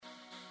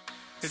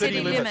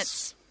City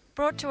Limits.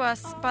 Brought to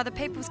us by the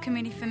People's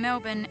Committee for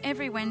Melbourne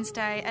every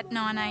Wednesday at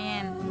 9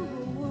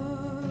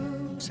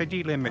 a.m.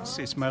 City Limits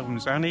is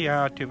Melbourne's only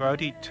hour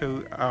devoted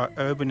to our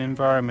urban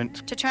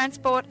environment. To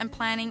transport and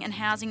planning and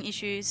housing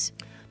issues.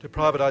 To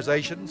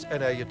privatisations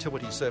and our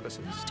utility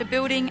services. To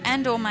building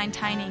and or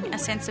maintaining a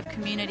sense of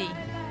community.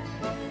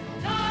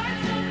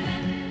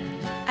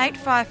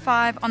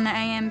 855 on the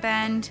AM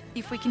band,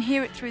 if we can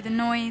hear it through the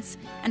noise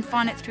and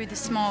find it through the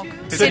smog.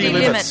 City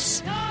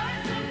Limits.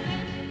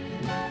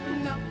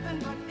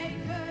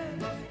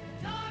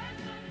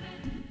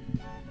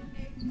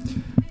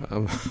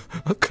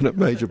 I've got a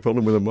major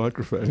problem with a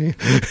microphone here.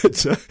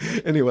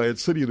 Anyway,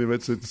 it's City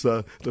Limits. It's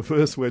the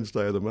first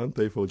Wednesday of the month.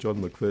 Therefore,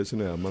 John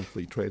McPherson, our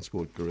monthly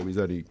transport guru, he's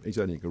only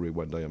a guru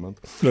one day a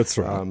month. That's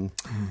right.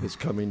 Has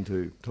come in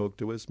to talk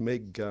to us.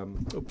 Meg,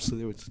 it's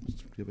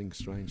giving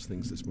strange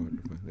things, this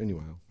microphone.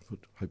 Anyway, I'll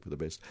hope for the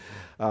best.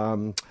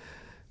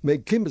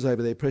 Meg Kimber's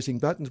over there pressing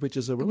buttons, which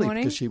is a relief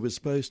because she was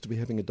supposed to be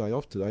having a day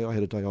off today. I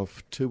had a day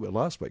off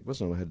last week,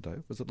 wasn't I? I had a day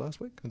off. Was it last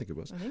week? I think it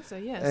was. I think so,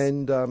 yes.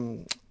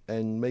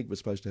 And Meg was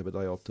supposed to have a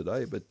day off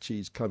today, but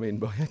she's come in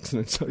by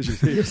accident, so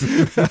she's here.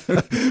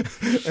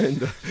 And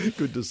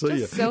good to see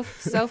Just you.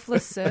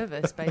 Selfless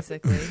service,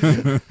 basically.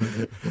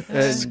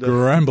 And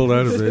Scrambled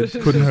out of bed,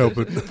 couldn't help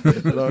it.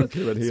 But I'm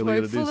Kevin Healy,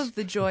 and it full is. of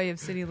the joy of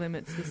City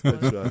Limits this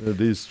morning. That's right. It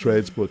is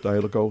Transport Day.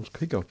 Look, I'll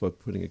kick off by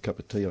putting a cup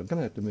of tea on. I'm going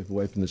to have to move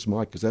away from this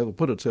mic because I'll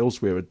put it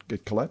elsewhere,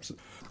 it collapses.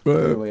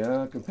 There we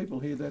are. Can people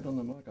hear that on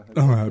the mic?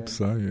 I hope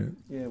so, yeah.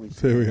 Yeah,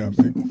 There we are,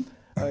 Meg.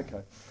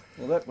 Okay.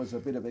 Well, that was a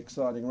bit of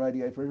exciting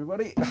radio for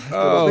everybody.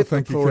 Oh,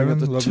 thank you,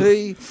 Kevin.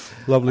 Tea.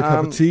 Lovely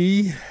cup of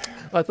tea.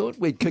 I thought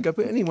we'd kick up.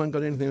 Anyone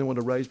got anything they want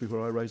to raise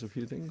before I raise a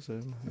few things?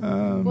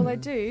 Well, I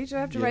do. Do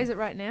I have to raise it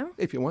right now?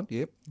 If you want,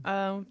 yep.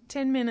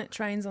 10-minute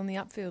trains on the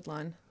Upfield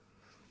line.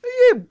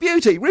 Yeah,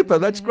 beauty, Ripper.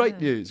 That's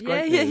great news.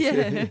 Great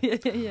news.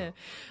 Yeah.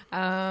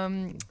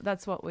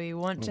 That's what we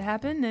want to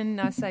happen, and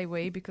I say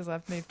we because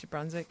I've moved to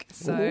Brunswick,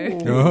 so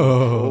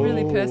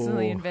really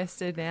personally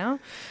invested now.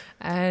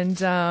 And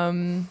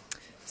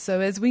so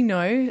as we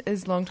know,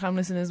 as long-time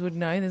listeners would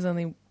know, there's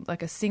only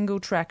like a single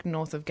track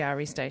north of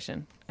Gowrie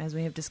Station, as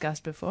we have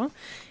discussed before.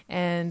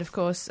 And, of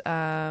course,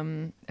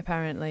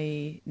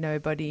 apparently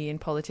nobody in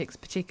politics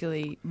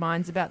particularly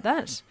minds about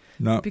that.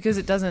 No. Because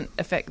it doesn't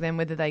affect them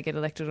whether they get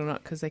elected or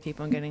not because they keep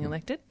on getting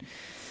elected.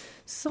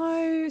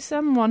 So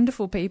some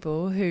wonderful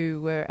people who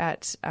were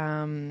at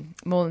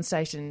Moreland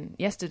Station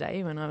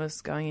yesterday when I was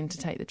going in to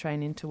take the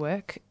train into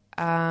work,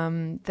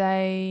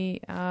 they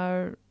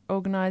are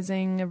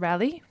organising a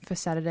rally for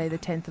Saturday the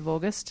 10th of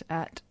August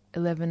at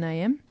 11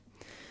 a.m.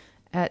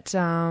 at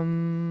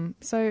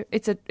so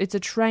it's a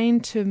train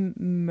to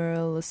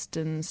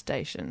Merliston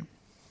Station.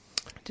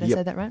 Did I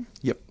say that right?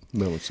 Yep,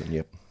 Merliston,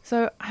 yep.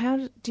 So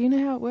do you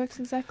know how it works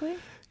exactly?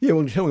 Yeah,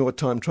 well, tell me what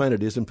time train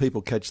it is, and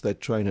people catch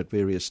that train at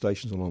various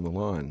stations along the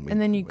line. And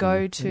then you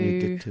go you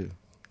to get to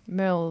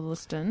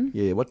Merliston.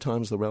 Yeah, what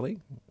time's the rally?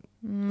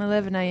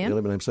 11 a.m.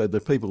 11 a.m. So the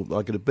people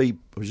are going to be,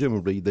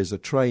 presumably, there's a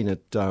train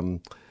at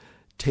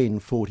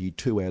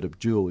 10:42 out of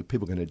Jewel.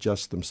 People can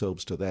adjust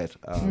themselves to that.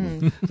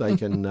 They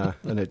can,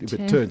 and if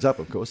it turns up,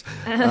 of course.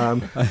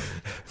 And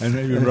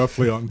even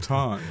roughly on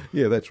time.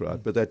 Yeah, that's right.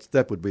 But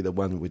that would be the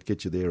one that would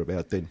get you there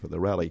about then for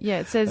the rally. Yeah,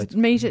 it says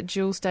meet at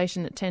Jewel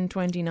Station at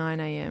 10:29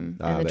 a.m.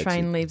 and the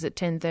train leaves at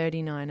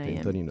 10:39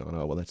 a.m. 10:39.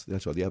 Oh, well,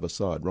 that's on the other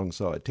side, wrong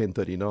side.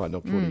 10:39,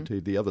 not 42,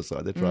 the other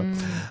side. That's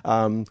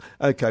right.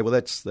 Okay, well,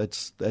 that's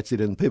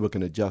it, and people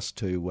can adjust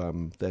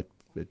to that.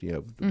 But,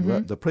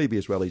 the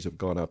previous rallies have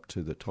gone up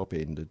to the top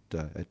end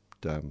at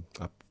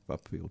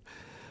Upfield.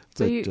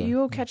 So you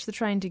all catch the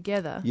train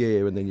together?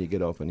 Yeah, and then you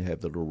get off and you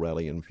have the little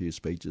rally and a few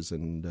speeches.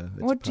 And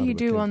what do you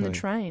do on the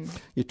train?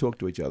 You talk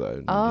to each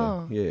other.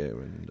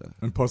 And,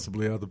 and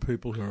possibly other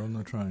people who are on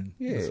the train.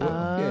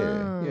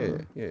 Yeah,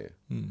 yeah.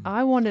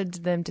 I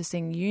wanted them to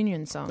sing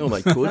union songs. Oh,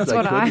 they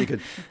could.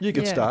 You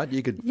could start.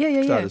 You could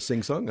start a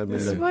sing song. I mean,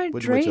 this is my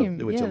dream.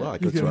 Which you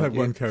like. You can have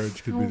one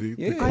carriage. Could be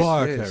the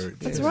choir carriage.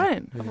 That's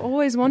right. I've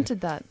always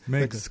wanted that.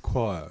 Meg's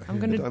choir. I'm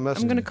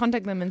going to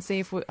contact them and see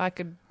if I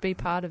could be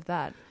part of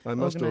that. I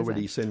must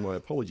already send my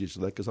apologies for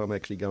that because I'm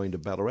actually going to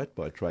Ballarat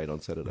by train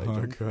on Saturday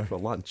for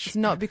lunch. It's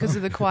not because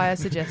of the choir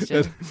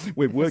suggestion.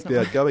 We've worked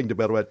out going to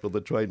Ballarat for the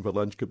train for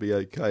lunch could be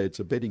okay. It's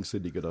a betting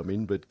syndicate I'm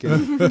in, but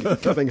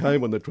coming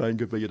home on the train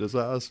could be a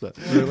disaster.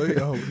 Really?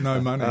 Oh,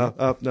 no money?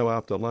 No,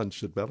 after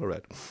lunch at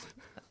Ballarat.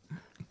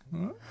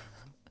 Huh?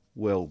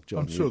 Well,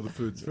 John, I'm sure the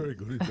food's very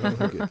good.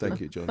 Thank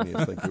you, John.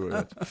 Yes, thank you very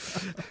much.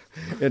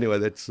 Anyway,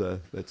 that's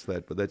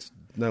that, but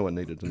no one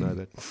needed to know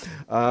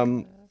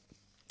that.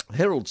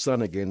 Herald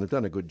Sun again, they've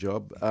done a good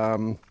job.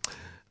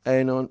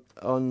 And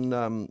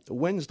on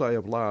Wednesday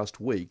of last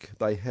week,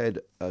 they had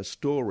a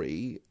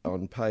story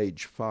on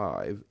page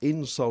 5,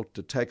 insult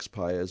to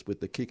taxpayers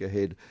with the kick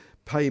ahead,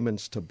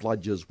 payments to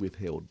bludgers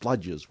withheld.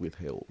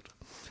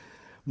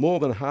 More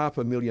than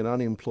 500,000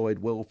 unemployed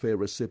welfare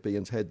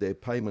recipients had their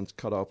payments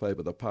cut off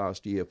over the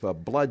past year for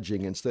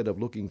bludging instead of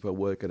looking for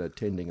work and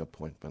attending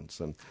appointments.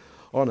 And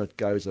on it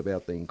goes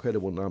about the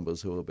incredible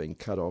numbers who have been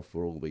cut off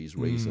for all these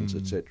reasons,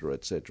 etc.,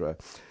 etc.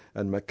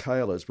 And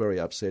Michaela's very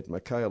upset.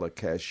 Michaela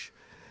Cash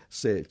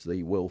said,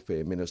 the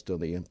welfare minister,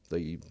 the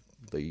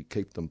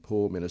Keep Them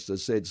Poor minister,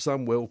 said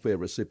some welfare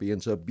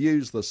recipients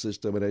abuse the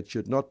system and it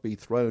should not be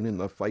thrown in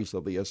the face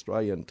of the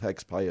Australian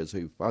taxpayers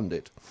who fund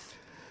it,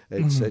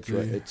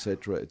 etc.,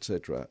 etc.,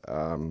 etc.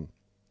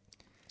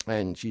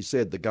 And she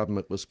said the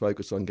government was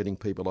focused on getting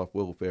people off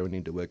welfare and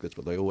into work. That's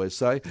what they always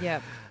say.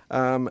 Yep.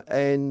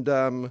 And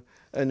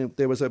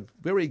there was a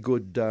very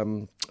good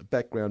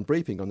background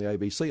briefing on the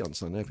ABC on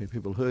Sunday.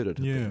 People heard it.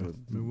 Yeah,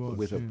 it was.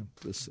 With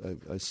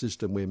a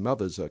system where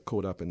mothers are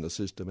caught up in the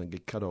system and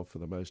get cut off for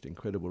the most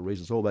incredible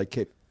reasons. Or they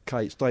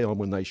stay on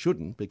when they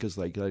shouldn't because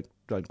they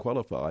don't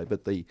qualify.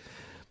 But the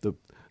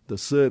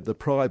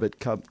private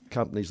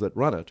companies that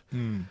run it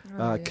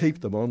keep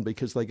them on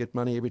because they get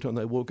money every time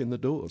they walk in the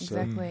door.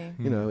 Exactly.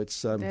 So,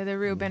 it's they're the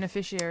real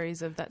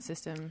beneficiaries of that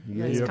system.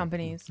 Those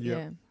companies.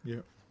 Yeah.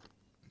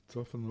 It's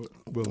often,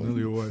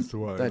 nearly always the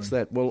way. That's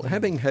that. Well,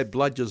 having had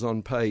Bludgers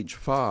on page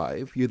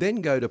 5, you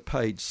then go to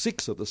page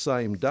 6 of the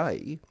same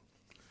day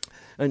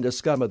and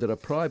discover that a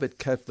private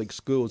Catholic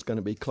school is going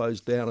to be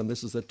closed down, and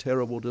this is a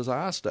terrible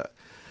disaster.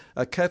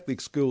 A Catholic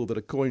school that,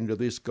 according to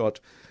this, got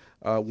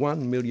a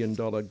 $1 million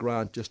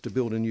grant just to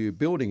build a new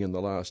building in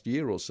the last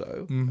year or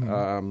so.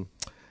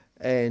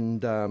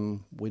 And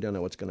we don't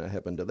know what's going to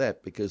happen to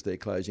that because they're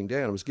closing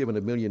down. It was given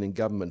 $1 million in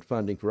government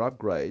funding for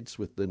upgrades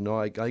with the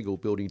Nigel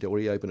building to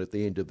reopen at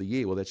the end of the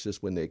year. Well, that's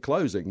just when they're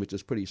closing, which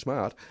is pretty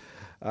smart.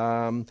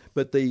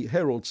 But the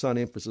Herald Sun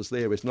emphasis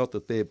there is not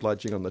that they're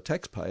bludgeoning on the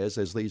taxpayers,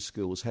 as these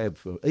schools have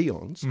for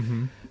eons,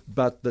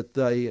 but that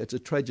it's a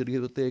tragedy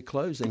that they're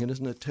closing, and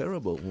isn't it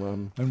terrible?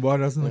 And why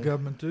doesn't the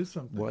government do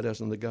something? Why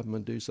doesn't the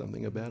government do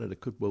something about it?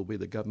 It could well be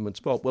the government's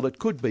fault. Well, it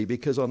could be,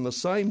 because on the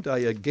same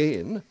day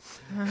again,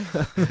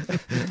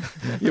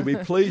 you'll be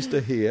pleased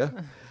to hear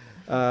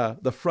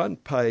the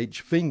front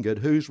page fingered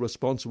who's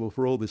responsible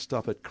for all this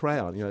stuff at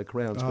Crown.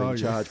 Crown's been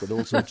charged with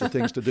all sorts of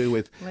things to do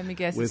with... Let me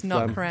guess, it's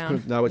not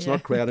Crown. No, it's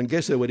not Crown. And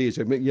guess who it is?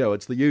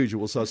 It's the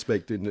usual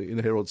suspect in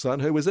the Herald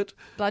Sun. Who is it?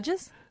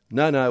 Bludgers?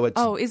 No, it's...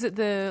 Oh, is it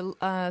the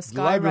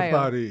Sky Labour Rail?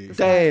 Party.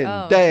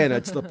 Dan.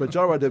 It's the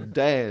pejorative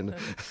Dan.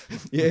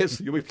 Yes,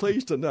 you'll be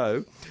pleased to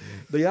know.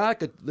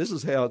 This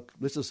is how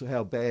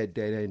bad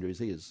Dan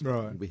Andrews is.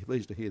 Right. You'll be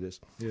pleased to hear this.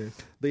 Yes.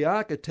 The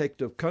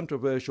architect of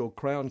controversial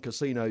Crown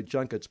Casino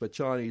junkets for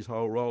Chinese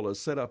whole rollers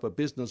set up a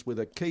business with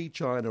a key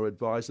China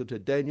advisor to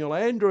Daniel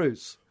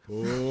Andrews.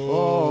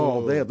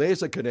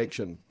 There's a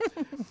connection.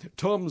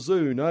 Tom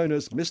Zhu, known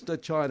as Mr.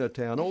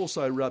 Chinatown,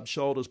 also rubbed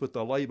shoulders with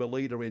the Labor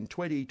leader in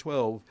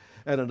 2012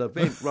 at an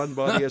event run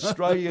by the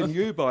Australian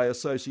U-Buy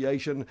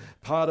Association,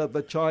 part of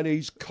the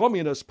Chinese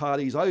Communist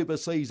Party's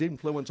overseas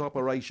influence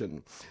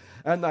operation.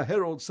 And the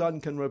Herald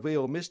Sun can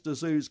reveal Mr.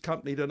 Zhu's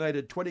company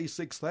donated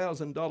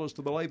 $26,000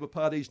 to the Labor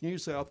Party's New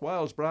South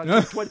Wales branch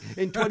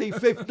in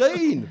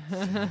 2015.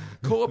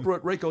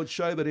 Corporate records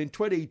show that in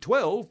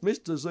 2012,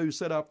 Mr. Zhu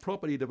set up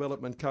property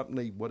development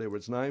company, whatever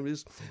its name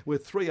is,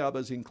 with 3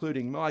 others,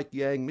 including Mike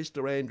Yang,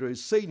 Mr.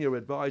 Andrews, senior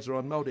advisor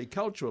on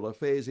multicultural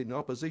affairs, in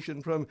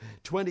opposition from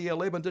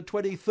 2011 to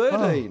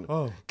 2013.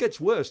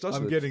 Gets worse,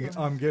 doesn't it?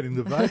 I'm getting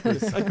the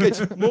vapors. It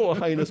gets more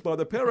heinous by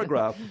the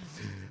paragraph.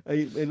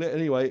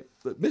 Anyway,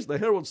 the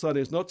Herald Sun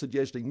is not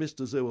suggesting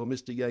Mr. Zhu or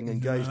Mr. Yang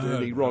engaged in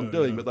any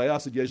wrongdoing, but they are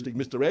suggesting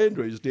Mr.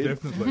 Andrews did.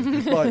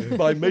 Definitely.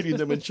 by meeting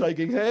them and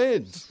shaking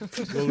hands.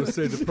 Well,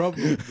 see, the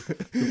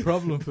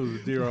problem for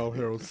the dear old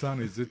Herald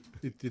Sun is it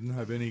didn't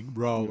have any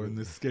role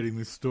in getting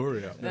this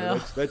story out. No,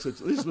 that's it.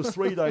 This was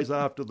 3 days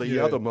after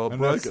the other mob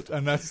broke it.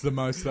 And that's the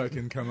most they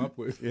can come up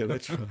with. Yeah,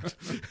 that's right.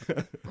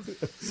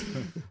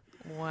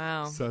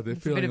 Wow. So they're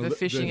it's a bit of a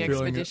fishing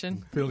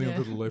expedition. Feeling a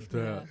little left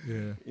out.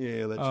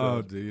 Yeah, that's right.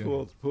 Oh dear.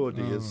 Poor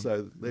dear.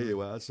 So there you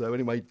are. So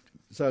anyway,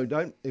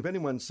 if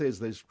anyone says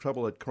there's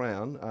trouble at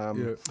Crown,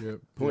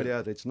 point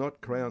out it's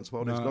not Crown's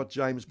fault. It's not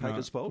James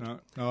Packer's fault.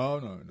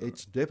 No.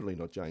 It's definitely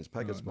not James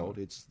Packer's fault.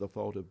 It's the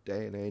fault of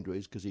Dan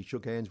Andrews because he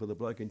shook hands with a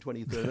bloke in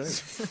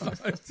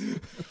 2013.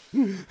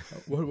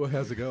 Well,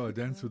 how's it go? I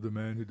danced with the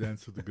man who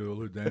danced with the girl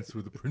who danced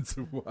with the Prince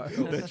of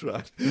Wales. That's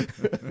right.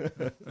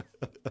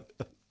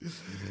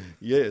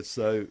 Yes,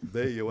 so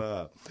there you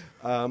are.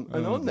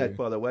 And on that,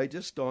 by the way,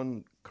 just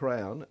on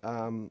Crown,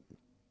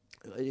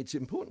 it's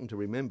important to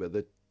remember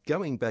that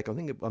going back,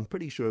 I'm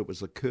pretty sure it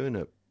was the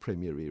Kerner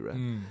Premier era,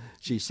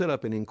 she set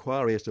up an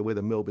inquiry as to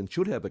whether Melbourne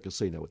should have a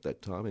casino at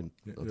that time, and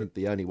I think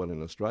the only one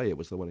in Australia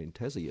was the one in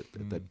Tassie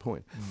at that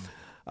point.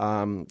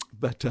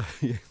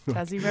 Tassie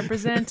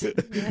represent. You're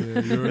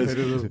ahead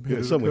of the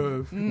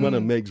curve. One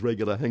of Meg's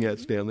regular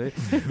hangouts down there,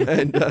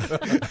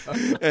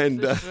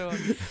 and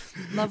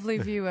lovely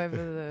view over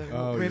the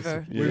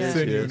river. We've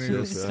seen you in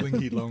a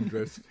slinky long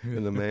dress.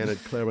 And the man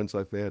at Clarence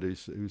I found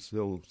who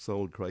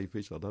sold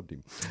crayfish. I loved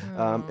him.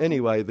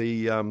 Anyway,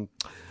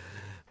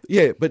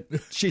 but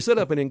she set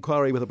up an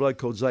inquiry with a bloke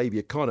called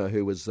Xavier Connor,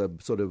 who was a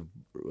sort of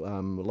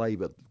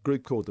Labor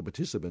group called the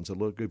Participants, a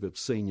group of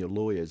senior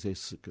lawyers,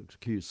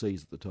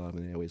 QCs at the time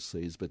and now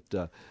SCs,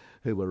 but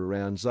who were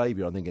around.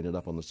 Xavier, I think, ended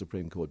up on the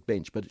Supreme Court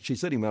bench. But she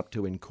set him up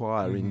to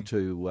inquire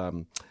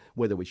into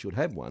whether we should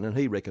have one, and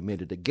he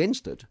recommended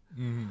against it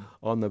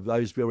on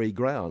those very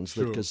grounds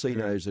that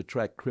casinos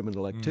attract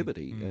criminal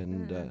activity,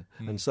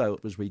 and so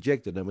it was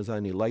rejected. And it was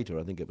only later,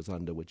 I think it was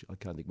under which, I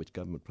can't think which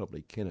government,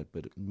 probably Kennett,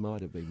 but it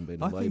might have even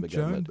been a Labor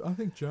government. I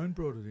think Joan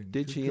brought it in.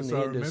 Did she in the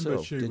I end remember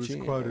herself? she was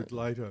quoted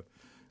later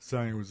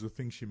saying it was a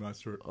thing she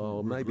must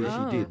maybe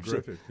she did.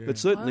 regretted. Yeah. But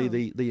certainly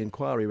the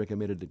inquiry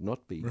recommended it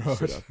not be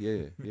set up.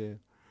 Yeah.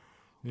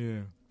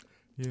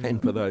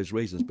 And for those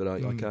reasons, but I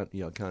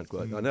can't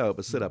quite. I know it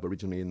was set up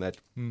originally in that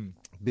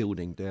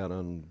building down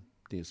on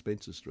near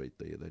Spencer Street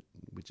there,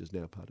 which is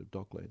now part of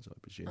Docklands, I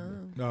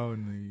presume. No,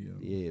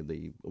 in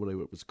the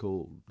whatever it was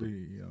called.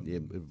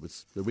 it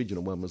was the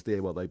original one was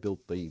there while they built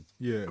the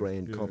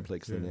grand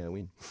complex they're now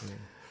in.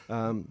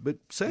 Yeah. But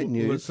sad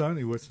news. Well, it's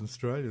only Western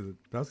Australia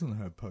that doesn't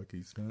have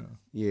pokies now.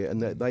 Yeah,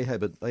 and they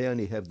have it. They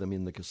only have them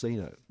in the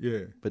casino.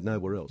 Yeah, but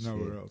nowhere else.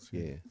 Nowhere else.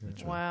 Yeah,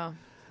 that's right. Wow.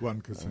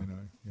 One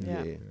casino.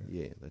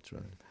 Yeah, that's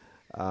right.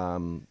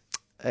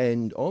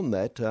 And on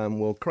that,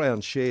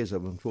 Crown's shares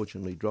have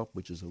unfortunately dropped,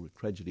 which is a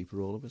tragedy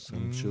for all of us.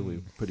 I'm sure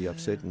we're pretty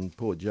upset, and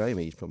poor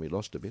Jamie's probably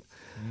lost a bit.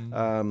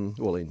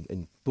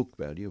 In book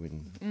value, I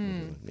don't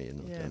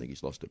think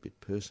he's lost a bit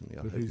personally.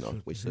 I hope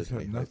not. We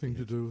certainly had nothing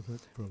to do with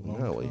it for a long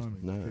time.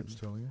 He keeps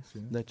telling us.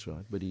 Yeah. That's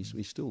right, but he's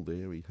still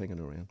there. He's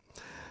hanging around.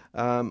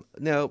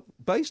 Now,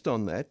 based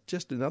on that,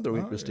 just another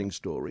interesting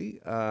story,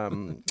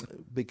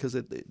 because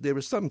there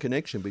is some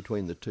connection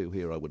between the two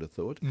here, I would have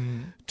thought.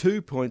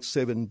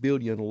 2.7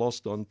 billion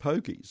lost on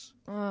pokies.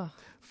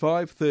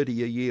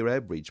 $530 a year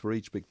average for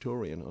each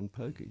Victorian on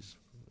pokies.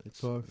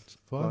 It's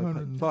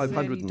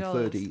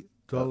 $530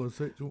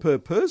 per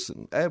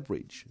person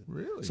average.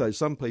 Really? So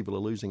some people are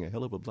losing a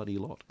hell of a bloody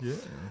lot. Yeah,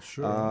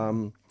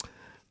 sure.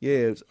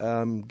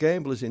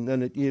 Gamblers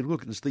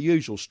it's the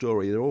usual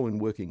story. They're all in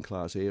working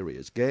class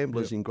areas.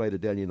 Gamblers in Greater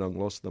Dandenong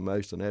lost the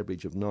most, an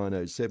average of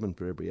 907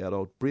 for every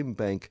adult.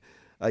 Brimbank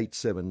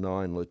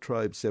 879,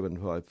 Latrobe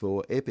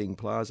 754. Epping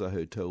Plaza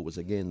Hotel was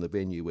again the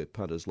venue where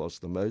punters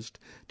lost the most,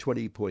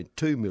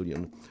 20.2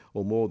 million,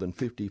 or more than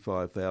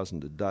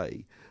 55,000 a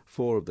day.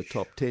 4 of the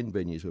top 10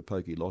 venues where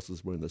pokey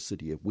losses were in the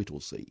city of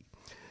Whittlesea.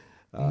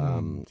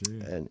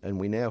 And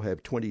we now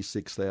have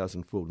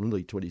 26,000,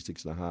 nearly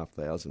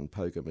 26,500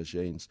 poker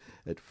machines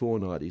at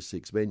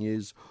 496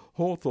 venues.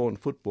 Hawthorn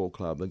Football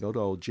Club, the good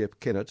old Jeff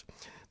Kennett,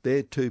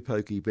 their 2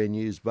 pokey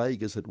venues,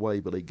 Vegas at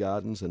Waverley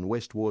Gardens and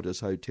West Waters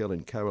Hotel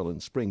in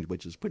Caroline Springs,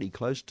 which is pretty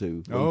close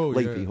to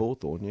leafy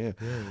Hawthorn,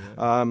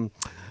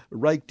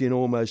 raked in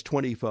almost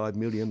 25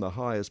 million, the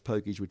highest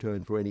pokies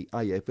return for any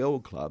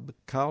AFL club.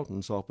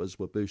 Carlton's coffers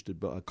were boosted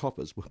by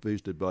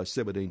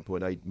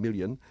 17.8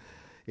 million.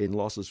 In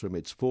losses from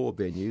its 4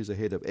 venues,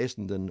 ahead of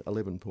Essendon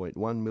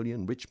 11.1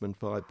 million, Richmond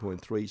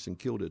 5.3, St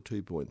Kilda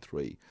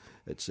 2.3,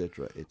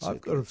 etc.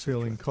 I've got a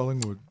feeling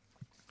Collingwood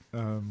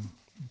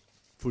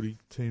footy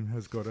team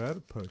has got out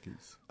of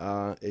pokies.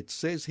 It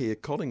says here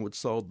Collingwood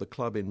sold the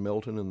club in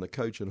Melton and the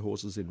coach and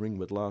horses in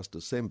Ringwood last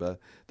December.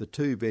 The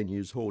 2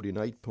 venues hauled in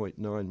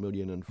 8.9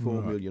 million and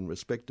 4 million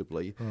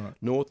respectively. Right.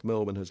 North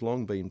Melbourne has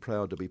long been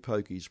proud to be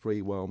pokies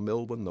free, while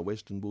Melbourne, the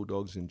Western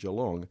Bulldogs and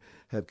Geelong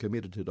have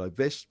committed to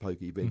divest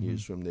pokey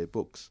venues from their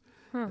books,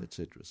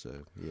 etc.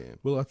 So, yeah.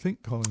 Well, I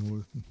think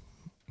Collingwood,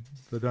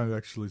 they don't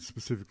actually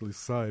specifically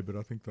say, but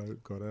I think they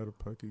got out of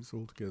pokies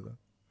altogether.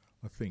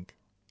 I think.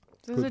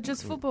 So is it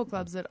just football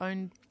clubs that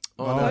own?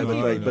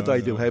 But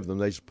they do have them.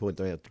 They just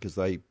point out because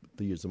they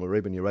use them for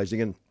revenue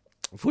raising. And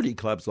footy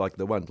clubs like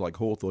the ones like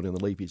Hawthorn in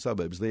the leafy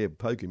suburbs, they're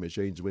poker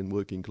machines when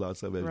working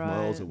class suburbs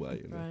miles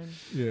away.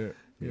 Yeah.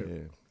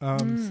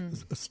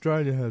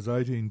 Australia has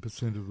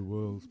 18% of the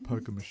world's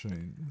poker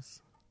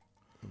machines.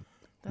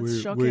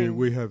 That's shocking.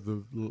 We have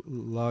the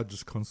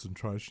largest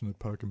concentration of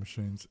poker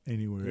machines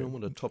anywhere. You don't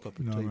want to top up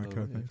a No, team.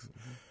 okay, thanks.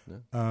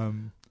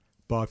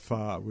 By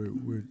far,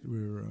 we're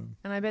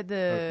and I bet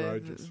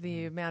outrageous.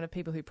 the amount of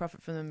people who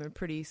profit from them are a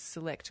pretty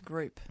select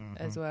group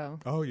as well.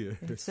 Oh yeah,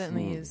 it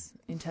certainly is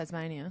in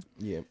Tasmania.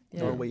 Yeah.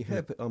 Well, we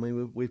have. I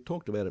mean, we've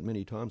talked about it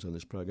many times on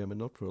this program, but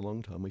not for a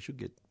long time. We should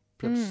get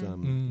perhaps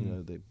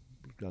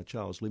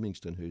Charles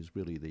Livingston, who's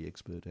really the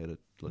expert at it,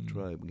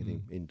 Latrobe, get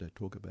him in to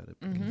talk about it.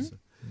 Because,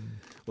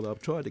 well, I've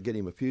tried to get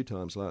him a few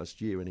times last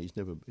year, and he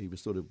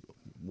was sort of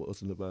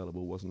wasn't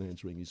available, wasn't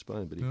answering his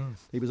phone, but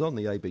he was on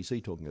the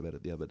ABC talking about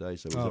it the other day,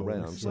 so he was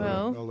around. So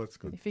well, that's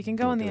good. If you can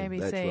go on the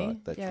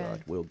ABC, that's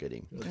right. We'll get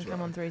him. And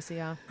come on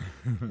 3CR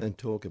and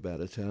talk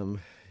about it.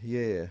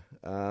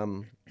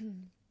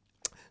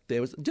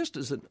 There was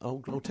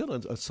I'll tell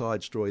a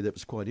side story that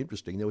was quite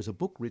interesting. There was a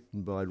book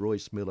written by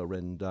Royce Miller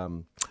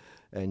and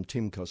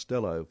Tim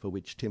Costello, for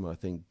which Tim, I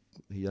think,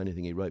 the only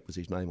thing he wrote was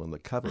his name on the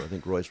cover. I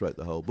think Royce wrote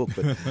the whole book.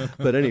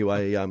 But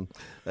anyway,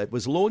 it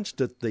was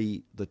launched at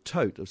the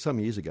Tote of some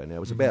years ago now. It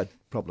was about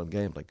problem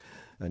gambling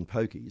and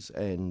pokies,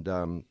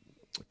 and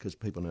because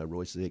people know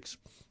Royce's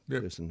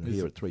ex-person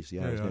here at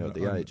 3CR is now at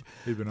the age.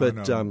 Even but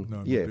I know him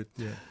a bit,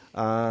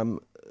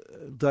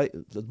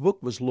 the book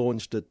was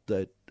launched at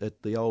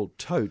the old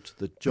tote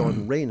that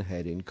John Wren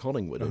had in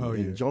Collingwood,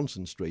 in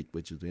Johnson Street,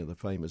 which is the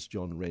famous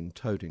John Wren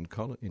tote in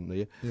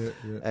there.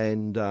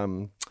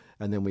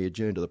 And then we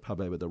adjourned to the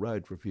pub over the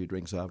road for a few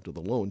drinks after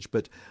the launch.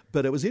 But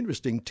it was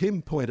interesting.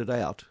 Tim pointed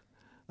out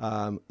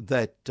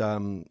that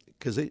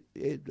because if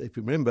you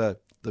remember,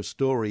 the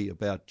story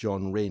about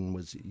John Wren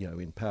was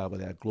in Power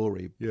Without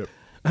Glory. Yep.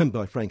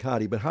 By Frank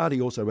Hardy, but Hardy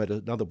also wrote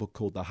another book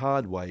called The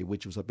Hard Way,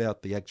 which was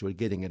about the actual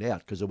getting it out,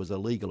 because it was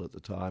illegal at the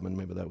time, and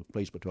remember, the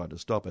police were trying to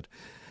stop it,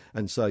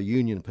 and so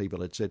union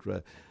people,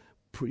 etc.,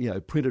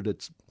 printed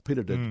it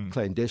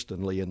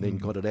clandestinely and then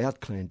got it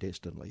out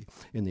clandestinely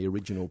in the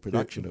original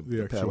production of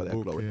the Power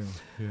Without Glory.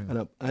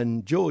 Yeah.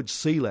 And George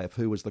Seelaff,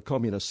 who was the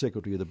Communist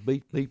Secretary of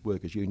the Meat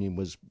Workers Union,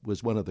 was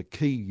one of the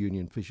key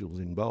union officials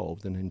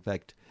involved, and in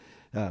fact,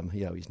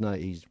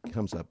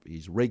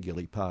 he's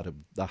regularly part of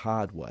The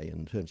Hard Way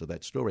in terms of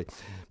that story.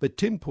 But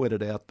Tim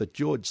pointed out that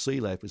George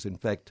Seelaff is in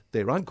fact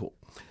their uncle.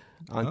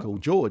 Uncle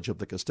George of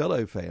the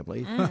Costello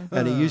family,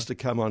 and he used to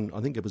come on,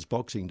 I think it was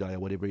Boxing Day or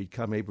whatever, he'd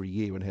come every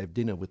year and have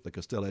dinner with the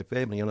Costello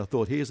family, and I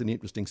thought, here's an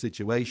interesting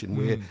situation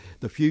where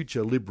the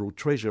future Liberal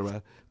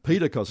Treasurer,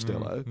 Peter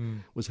Costello,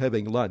 was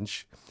having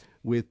lunch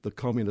with the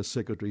Communist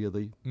Secretary of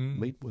the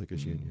Meat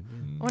Workers Union.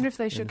 I wonder if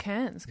they shook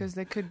hands, because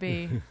there could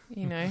be,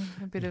 a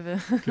bit of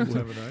a...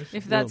 contamination.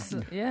 If that's,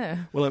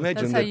 Well,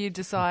 imagine that's how you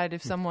decide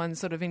if someone's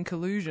sort of in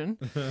collusion.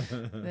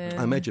 Then...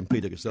 I imagine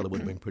Peter Costello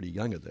would have been pretty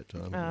young at that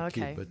time. Oh,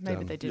 okay. But,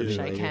 maybe they did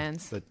shake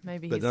hands. But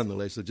maybe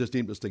nonetheless, it's just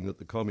interesting that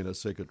the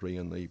Communist Secretary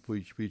and the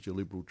future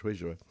Liberal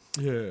Treasurer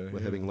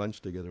were having lunch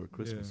together at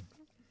Christmas.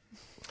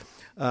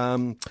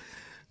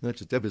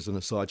 That was an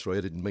aside story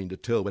I didn't mean to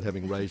tell, but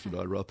having raised it,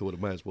 I thought I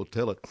may as well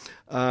tell it.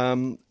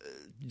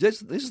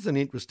 This is an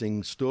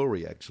interesting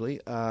story, actually.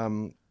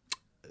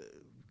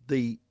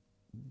 The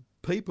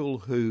people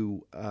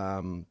who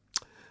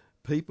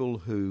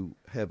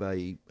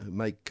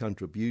make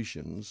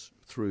contributions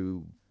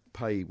through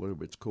pay,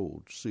 whatever it's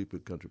called, super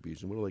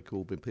contribution. What do they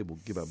call when people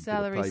give up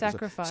salary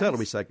sacrifice?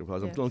 Salary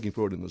sacrifice. I'm looking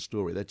for it in the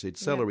story. That's it.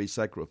 Salary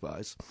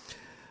sacrifice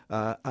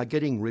are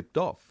getting ripped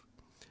off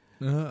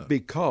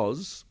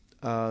because.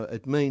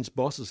 It means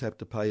bosses have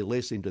to pay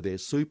less into their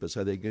super,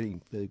 so they're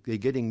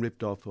getting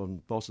ripped off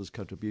on bosses'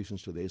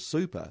 contributions to their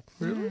super.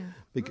 Really?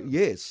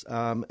 Yes,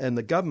 and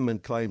the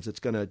government claims it's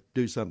going to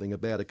do something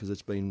about it because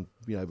it's been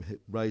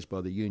raised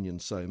by the union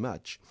so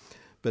much.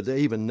 But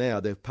even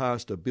now, they've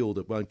passed a bill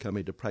that won't come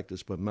into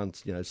practice for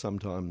months.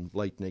 Sometime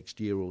late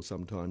next year or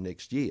sometime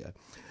next year.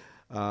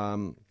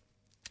 And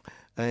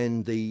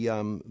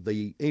even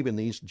the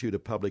Institute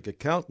of Public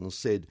Accountants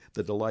said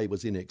the delay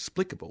was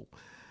inexplicable.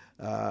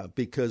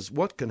 Because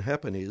what can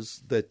happen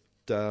is that,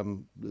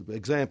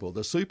 example,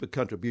 the super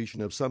contribution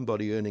of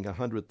somebody earning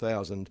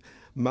 $100,000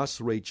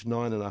 must reach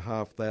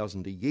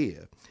 $9,500 a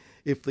year.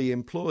 If the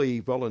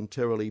employee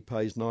voluntarily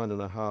pays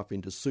 $9,500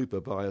 into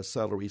super via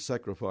salary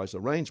sacrifice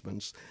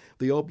arrangements,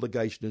 the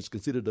obligation is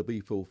considered to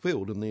be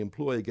fulfilled, and the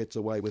employer gets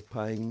away with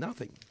paying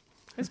nothing.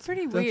 It's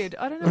pretty weird.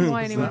 I don't know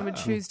why anyone would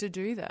choose to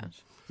do that.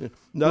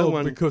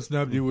 Because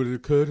nobody would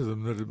occur to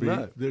them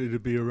that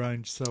it'd be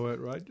arranged so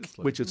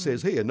outrageously. Which it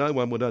says here, no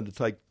one would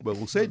undertake.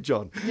 Well, said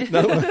John.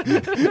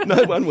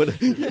 No one would.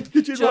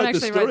 Did you John write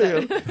the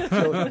story?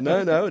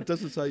 No, it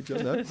doesn't say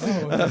John. No.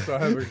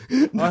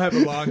 I have a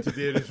line to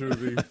the editor of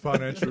the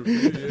Financial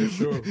Review. Yeah,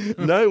 sure.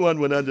 No one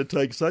would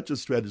undertake such a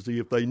strategy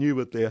if they knew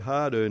that their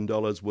hard-earned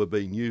dollars were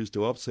being used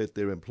to offset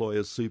their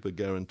employer's super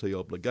guarantee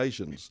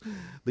obligations.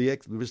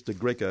 Mr.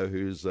 Greco,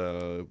 who's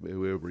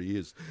whoever he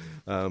is,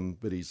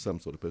 but he's some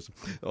sort of person,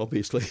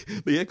 obviously.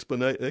 The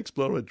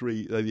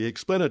explanatory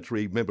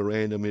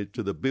memorandum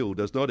to the bill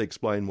does not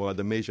explain why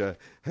the measure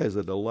has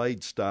a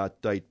delayed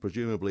start date,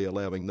 presumably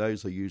allowing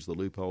those who use the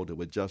loophole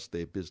to adjust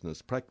their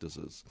business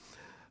practices.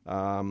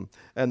 And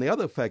the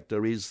other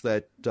factor is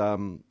that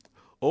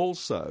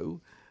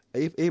also,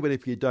 even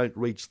if you don't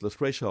reach the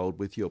threshold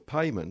with your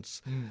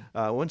payments,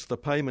 once the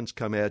payments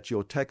come out,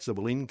 your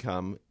taxable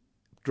income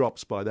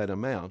drops by that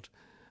amount.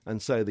 And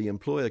so the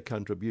employer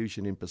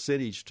contribution in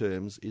percentage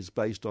terms is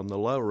based on the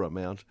lower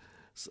amount,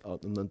 so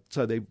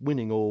they're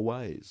winning all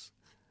ways.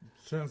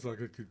 Sounds like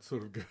it could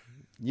sort of go,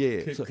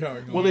 keep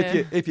going on. Well,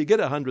 if you get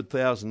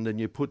 100,000 and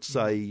you put,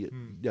 say,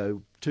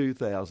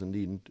 2,000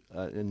 in,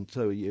 and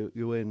so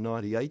you earn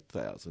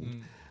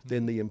 98,000,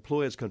 then the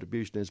employer's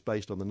contribution is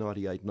based on the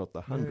 98, not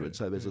the 100.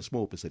 So there's a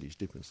small percentage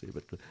difference there.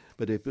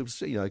 But if it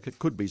was, it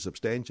could be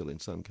substantial in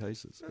some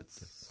cases.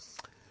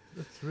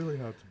 That's really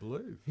hard to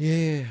believe.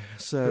 Yeah,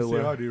 so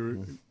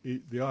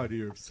the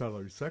idea of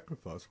salary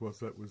sacrifice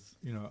was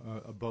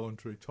a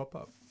voluntary top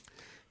up.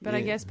 But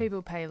I guess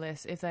people pay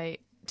less if they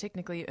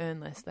technically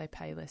earn less. They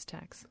pay less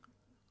tax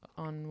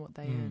on what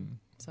they earn.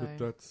 So, but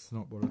that's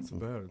not what it's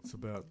about. It's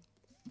about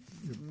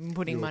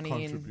putting your money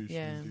contribution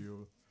in,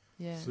 into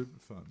your super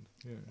fund.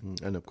 Yeah.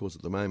 And of course,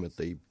 at the moment,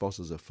 the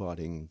bosses are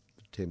fighting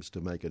attempts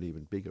to make it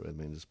even bigger. I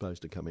mean, it's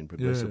supposed to come in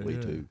progressively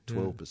to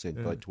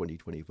 12% by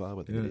 2025,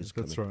 I think it is.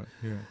 That's right,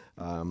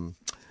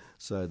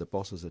 so the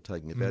bosses are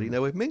taking it out.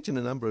 We've mentioned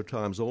a number of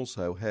times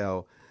also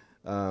how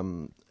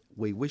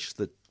we wish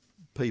that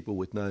people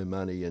with no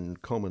money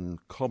and common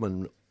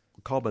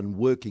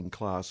working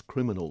class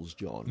criminals,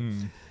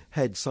 John,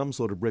 had some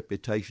sort of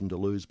reputation to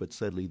lose, but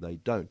sadly they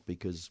don't,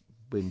 because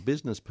when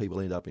business people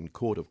end up in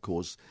court, of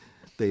course,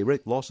 their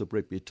loss of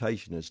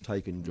reputation is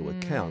taken into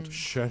account.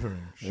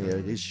 Shattering. Yeah,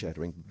 it is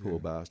shattering, poor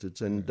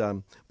bastards.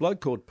 And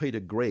bloke called Peter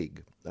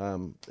Gregg,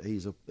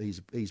 he's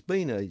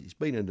been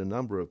in a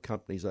number of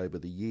companies over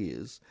the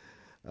years.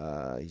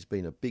 He's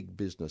been a big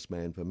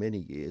businessman for many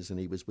years, and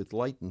he was with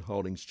Leighton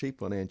Holdings, Chief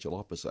Financial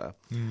Officer,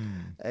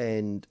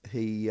 and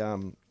he's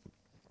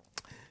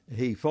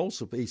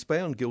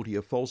found guilty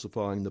of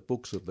falsifying the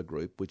books of the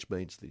group, which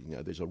means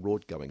that, there's a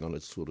rort going on.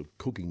 It's sort of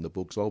cooking the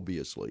books,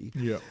 obviously.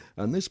 Yeah.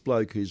 And this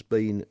bloke, who's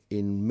been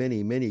in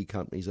many, many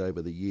companies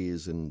over the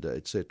years, and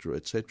et cetera,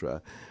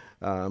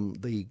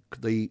 the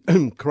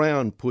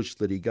Crown pushed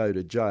that he go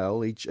to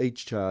jail.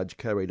 Each charge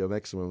carried a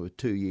maximum of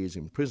 2 years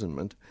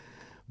imprisonment,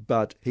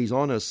 but his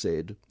Honour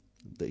said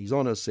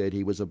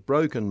he was a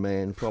broken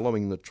man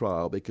following the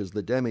trial because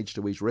the damage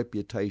to his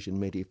reputation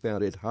meant he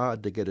found it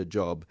hard to get a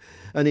job,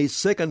 and his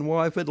second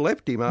wife had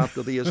left him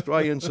after the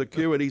Australian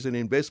Securities and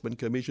Investment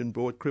Commission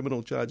brought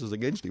criminal charges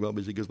against him,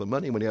 obviously because the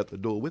money went out the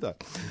door with her,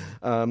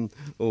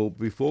 or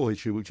before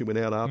she went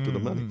out after the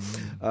money.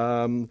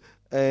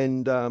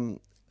 And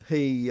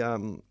he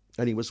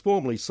was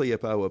formerly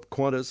CFO of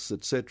Qantas,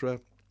 etc.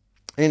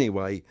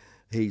 Anyway,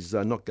 he's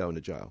not going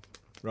to jail.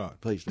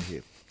 Right. Pleased to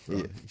hear.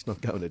 Yeah, he's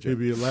not going to jail. He'll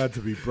be allowed to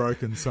be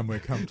broken somewhere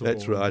comfortable.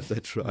 That's right.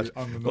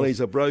 Well,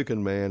 he's a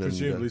broken man.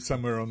 Presumably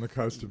somewhere on the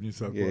coast of New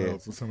South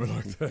Wales or somewhere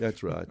like that.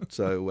 That's right.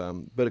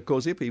 So, but of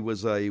course, if he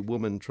was a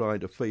woman trying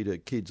to feed her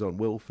kids on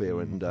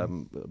welfare and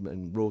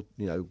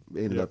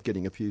ended up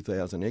getting a few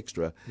thousand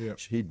extra,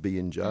 he'd be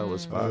in jail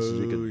as fast as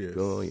he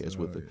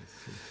could.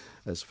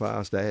 As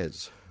fast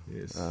as.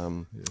 Yes.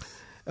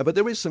 But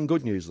there is some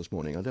good news this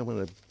morning. I don't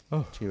want to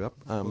cheer up.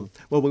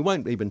 Well, we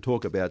won't even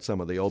talk about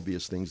some of the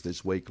obvious things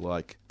this week,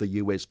 like the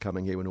US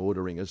coming here and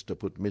ordering us to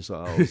put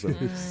missiles. And,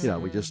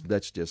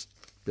 that's just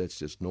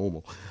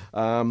normal.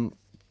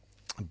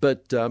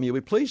 But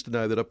we're pleased to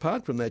know that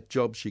apart from that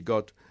job she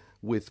got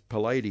with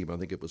Palladium, I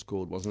think it was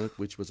called, wasn't it?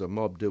 Which was a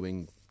mob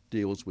doing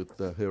deals with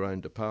her own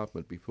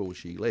department before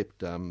she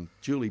left.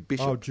 Julie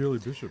Bishop. Oh, Julie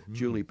Bishop.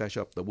 Julie Bash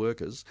Up the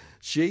Workers.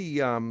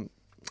 She.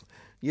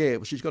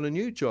 She's got a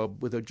new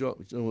job with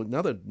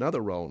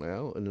another role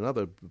now in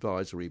another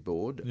advisory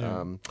board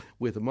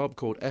with a mob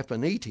called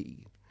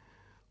Affinity,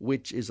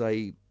 which is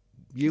a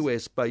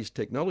US-based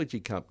technology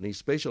company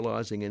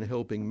specialising in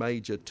helping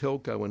major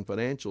telco and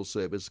financial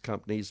service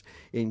companies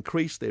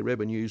increase their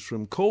revenues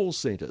from call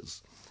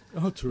centres.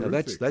 Oh, terrific.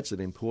 Now that's an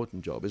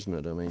important job, isn't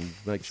it? I mean,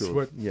 make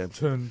sure...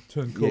 Turn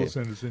call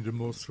centres into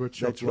more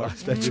sweatshops.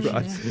 That's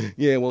right.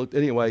 Yeah, well,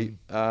 anyway...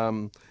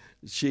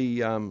 She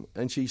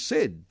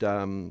said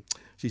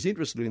she's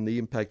interested in the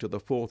impact of the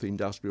fourth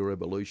industrial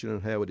revolution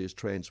and how it is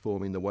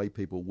transforming the way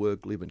people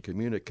work, live and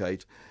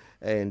communicate.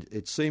 And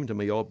it seemed to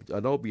me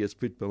an obvious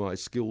fit for my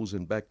skills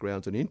and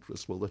backgrounds and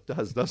interests. Well, it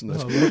does, doesn't it?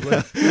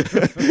 Oh,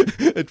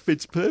 it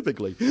fits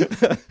perfectly.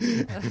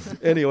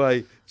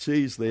 Anyway,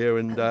 she's there,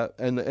 and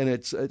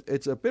it's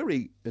a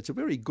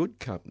very good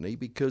company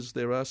because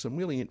there are some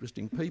really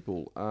interesting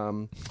people.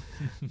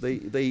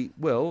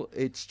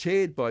 It's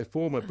chaired by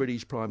former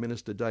British Prime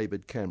Minister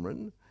David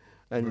Cameron.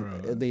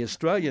 And the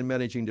Australian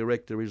managing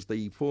director is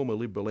the former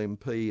Liberal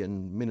MP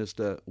and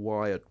Minister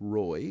Wyatt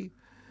Roy.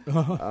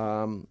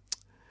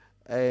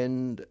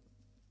 And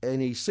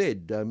he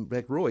said,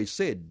 Roy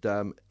said,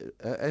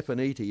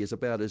 Affinity is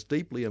about as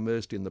deeply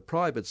immersed in the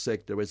private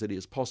sector as it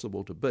is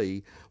possible to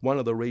be. One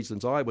of the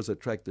reasons I was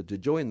attracted to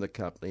join the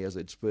company as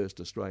its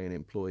first Australian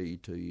employee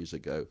 2 years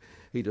ago.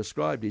 He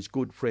described his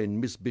good friend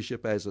Miss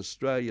Bishop as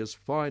Australia's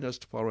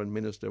finest foreign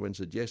minister and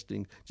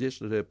suggested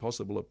her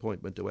possible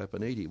appointment to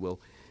Affinity. Well,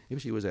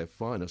 if she was our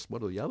finest,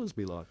 what will the others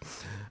be like?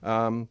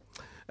 And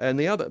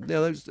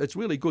it's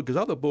really good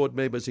because other board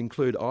members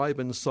include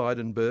Ivan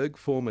Seidenberg,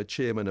 former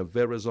chairman of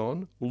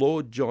Verizon,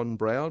 Lord John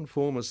Brown,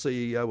 former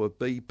CEO of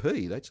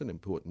BP, that's an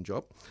important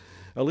job,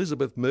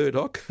 Elizabeth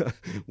Murdoch,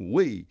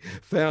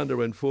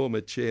 founder and former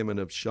chairman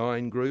of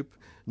Shine Group,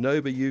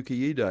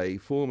 Nobuyuki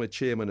Ide, former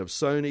chairman of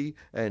Sony,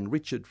 and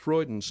Richard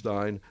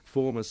Freudenstein,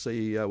 former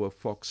CEO of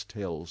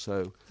Foxtel.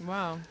 So,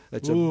 wow,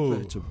 it's a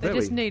very... They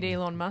just need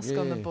Elon Musk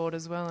on the board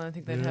as well. And I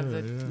think they'd have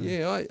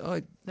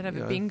they'd have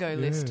a bingo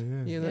list.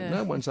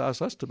 No one's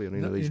asked us to be on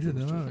any of these.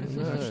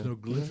 International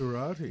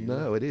glitterati.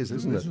 No, it is,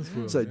 isn't it?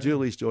 World, so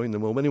Julie's joined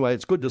them all. But anyway,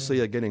 it's good to see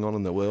her getting on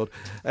in the world.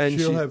 And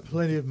she'll have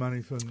plenty of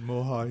money for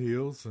more high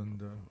heels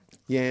and.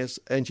 Yes,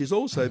 and she's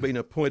also been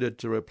appointed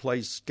to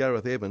replace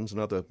Gareth Evans,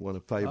 another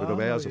favourite of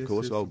ours, of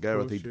course. Old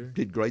Gareth, he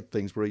did great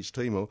things for East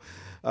Timor.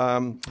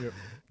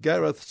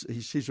 Gareth,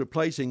 she's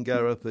replacing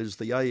Gareth as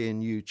the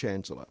ANU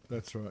Chancellor.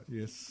 That's right,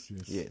 yes.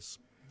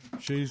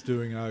 She's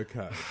doing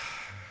okay.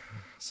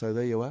 So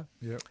there you are.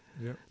 Yep.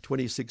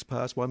 26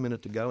 past, 1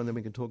 minute to go, and then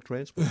we can talk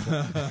transport.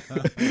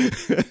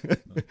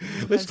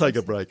 Let's take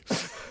a break.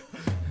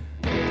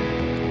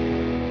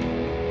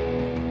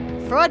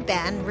 Fraud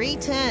Band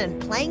return,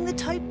 playing the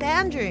Tote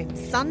Band Room,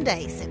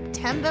 Sunday,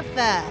 September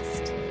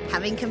 1st.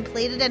 Having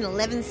completed an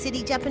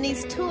 11-city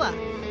Japanese tour,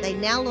 they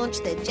now launch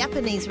their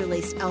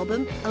Japanese-released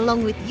album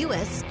along with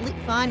US split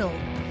vinyl.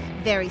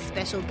 Very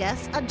special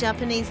guests are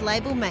Japanese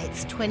label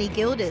mates 20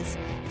 Guilders,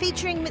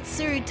 featuring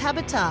Mitsuru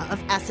Tabata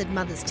of Acid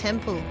Mother's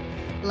Temple.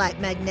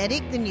 Light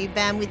Magnetic, the new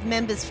band with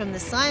members from The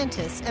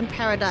Scientists and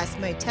Paradise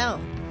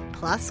Motel,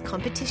 plus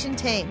competition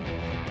team.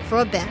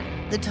 Fraud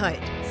Band, The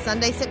Tote,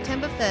 Sunday,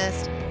 September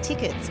 1st.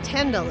 Tickets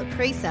 $10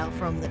 pre-sale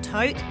from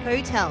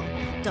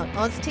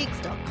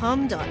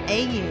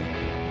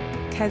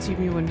thetotehotel.oztix.com.au.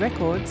 Kazumuan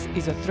Records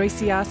is a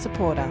 3CR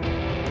supporter.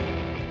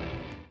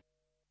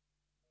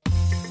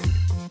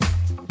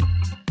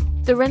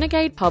 The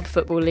Renegade Pub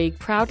Football League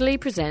proudly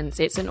presents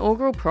its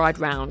inaugural Pride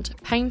Round,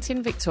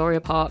 Painting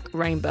Victoria Park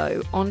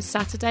Rainbow, on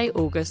Saturday,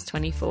 August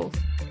 24th.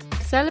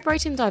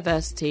 Celebrating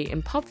diversity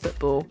in pub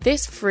football,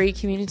 this free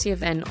community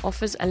event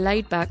offers a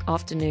laid-back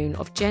afternoon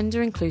of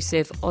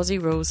gender-inclusive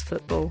Aussie rules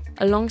football,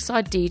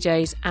 alongside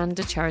DJs and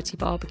a charity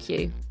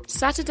barbecue.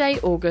 Saturday,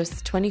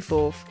 August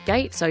 24th,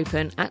 gates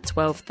open at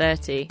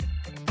 12:30.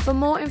 For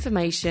more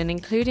information,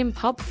 including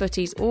Pub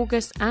Footy's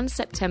August and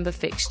September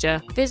fixture,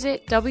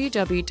 visit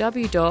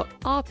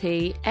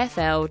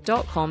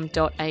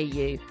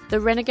www.rpfl.com.au. The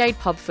Renegade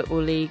Pub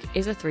Football League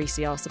is a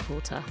 3CR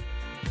supporter.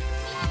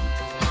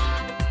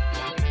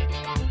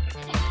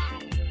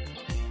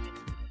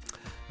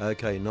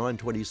 Okay,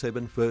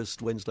 9:27,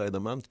 first Wednesday of the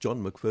month.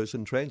 John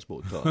McPherson,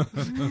 transport time.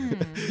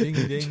 Ding,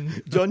 ding.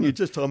 John, you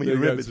just told me you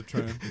There goes the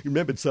tram.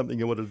 remembered something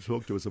you wanted to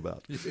talk to us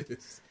about.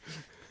 Yes.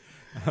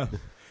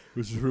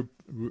 The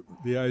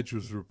Age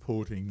was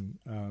reporting.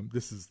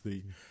 This is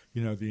the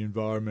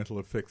environmental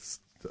effects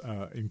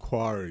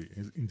inquiry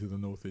into the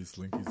North East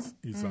Link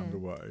is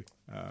underway,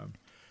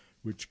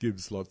 which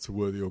gives lots of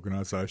worthy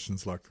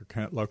organisations like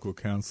the local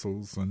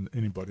councils and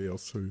anybody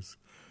else who's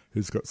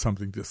got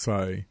something to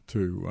say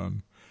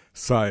to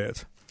say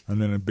it,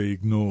 and then it'd be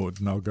ignored,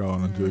 and they'll go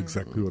on and do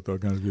exactly what they were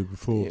going to do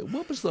before. Yeah,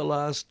 what was the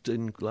last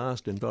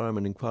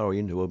environment inquiry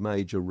into a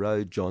major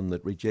road, John,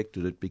 that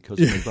rejected it because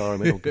of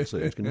environmental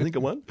concerns? Can you think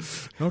of one?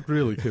 Not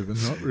really, Kevin,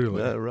 not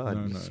really. No, right.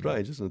 No.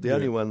 Strange, isn't it? The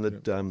only one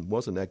that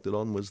wasn't acted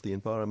on was the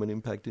environment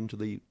impact into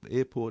the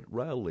airport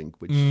rail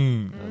link, which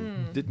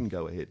didn't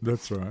go ahead.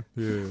 That's right,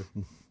 yeah.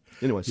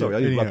 Anyway, sorry, I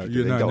interrupted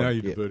you. Now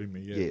you're diverting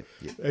me. Yeah.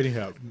 Yeah.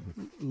 Anyhow,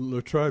 La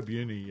Trobe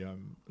Uni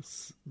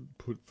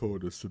put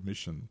forward a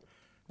submission,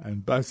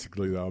 and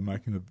basically they were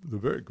making the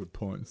very good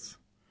points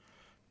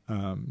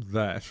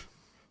that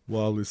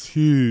while this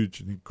huge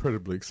and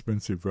incredibly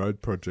expensive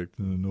road project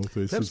in the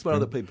northeast, perhaps for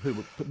other people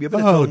who you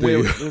better Oh, tell them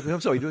dear. where. I'm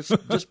sorry, just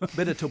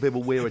better tell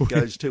people where it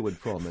goes to and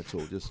from. That's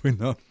all. Just we're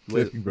not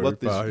getting very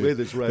far. where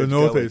this road's the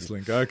northeast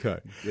going. link. Okay,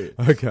 Yeah.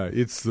 okay.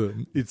 It's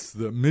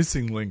the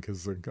missing link,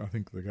 as I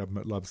think the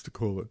government loves to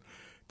call it.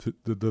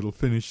 That'll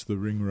finish the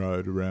ring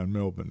road around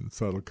Melbourne,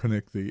 so it'll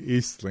connect the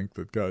east link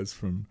that goes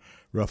from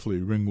roughly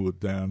Ringwood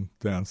down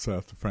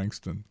south to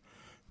Frankston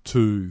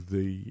to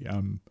the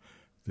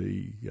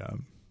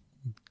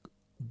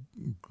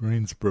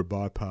Greensboro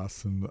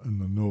bypass and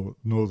the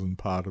northern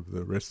part of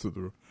the rest of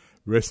the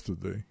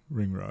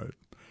ring road,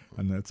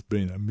 and that's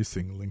been a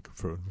missing link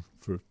for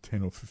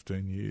 10 or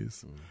 15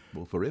 years.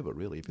 Well, forever,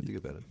 really, if you think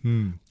about it.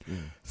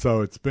 So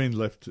it's been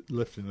left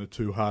in a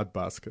too hard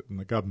basket, and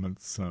the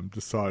government's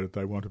decided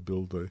they want to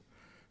build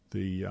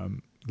the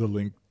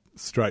link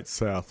straight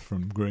south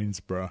from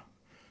Greensboro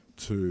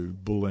to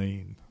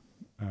Bulleen,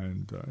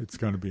 and it's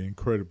going to be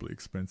incredibly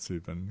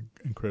expensive and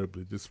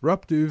incredibly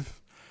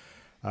disruptive.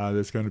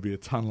 There's going to be a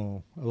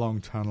long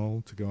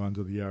tunnel to go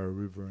under the Yarra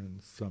River,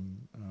 and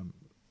some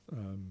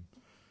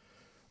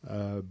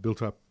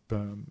built up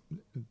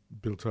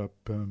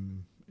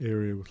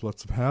area with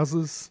lots of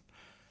houses,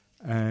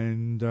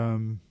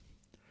 and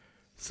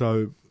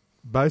so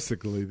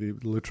basically the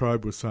La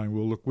Trobe was saying,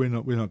 well, look, we're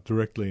not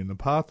directly in the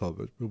path of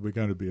it, but we're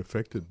going to be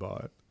affected by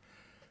it,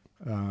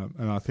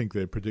 and I think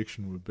their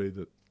prediction would be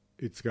that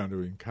it's going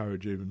to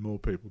encourage even more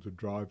people to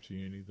drive to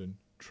uni than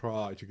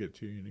try to get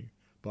to uni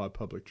by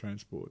public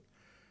transport,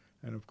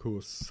 and of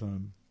course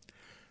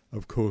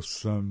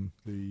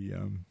the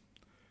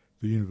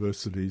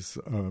universities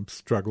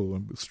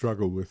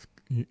struggle with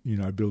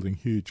building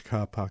huge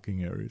car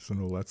parking areas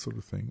and all that sort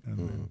of thing,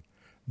 and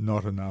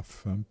not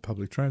enough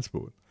public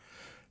transport.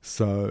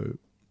 So,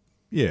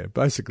 yeah,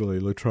 basically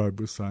La Trobe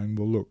was saying,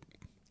 well, look,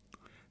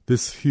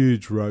 this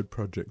huge road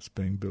project's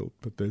being built,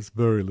 but there's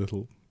very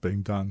little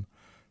being done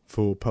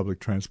for public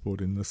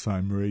transport in the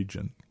same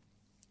region.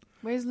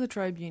 Where's La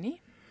Trobe Uni?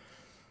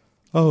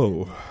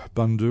 Oh,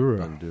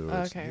 Bundoora.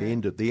 Bundoora. Okay,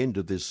 The end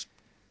of this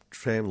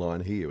tram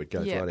line here. It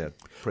goes right out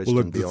Preston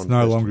well, look, beyond. it's no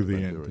Preston longer to the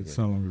Bundoora, end. It's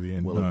yeah. no longer the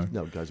end. Well,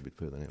 no. it goes a bit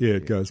further now. Yeah,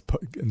 it goes.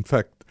 In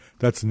fact,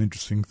 that's an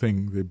interesting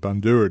thing. The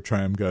Bundoora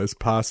tram goes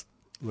past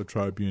La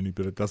Trobe Uni,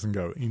 but it doesn't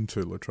go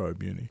into La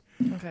Trobe Uni.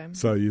 Okay.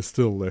 So you're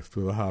still left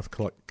with a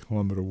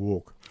half-kilometre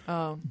walk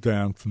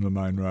down from the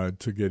main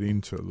road to get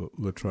into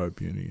La Trobe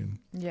Uni and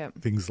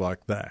things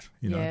like that.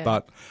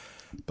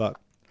 But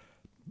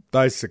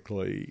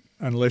basically,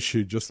 unless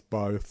you just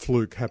by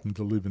fluke happen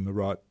to live in the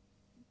right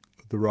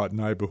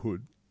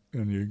neighbourhood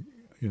and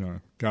you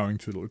know, going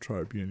to La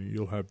Trobe Uni,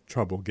 you'll have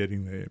trouble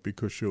getting there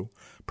because you'll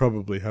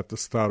probably have to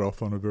start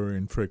off on a very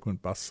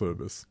infrequent bus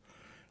service,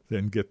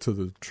 then get to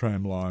the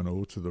tram line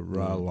or to the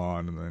rail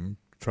line, and then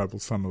travel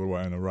some of the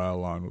way on a rail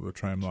line or the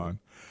tram line.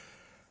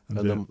 And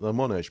the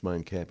Monash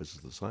main campus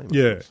is the same.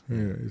 Yeah.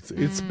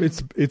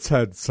 It's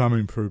had some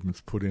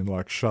improvements put in,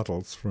 like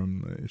shuttles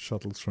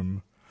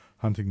from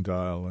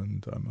Huntingdale,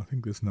 and I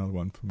think there's another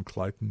one from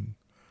Clayton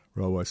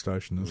railway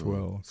station as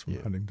well. It's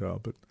from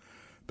Huntingdale,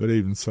 but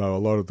even so, a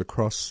lot of the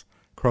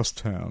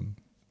cross-town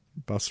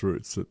bus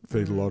routes that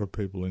feed a lot of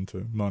people into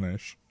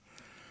Monash,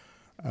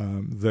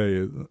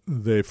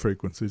 their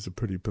frequencies are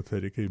pretty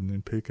pathetic even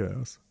in peak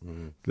hours.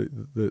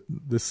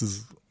 This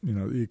is, you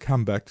know, you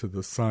come back to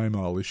the same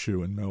old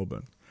issue in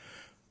Melbourne.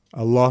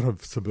 A lot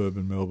of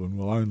suburban Melbourne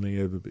will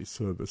only ever be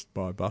serviced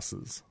by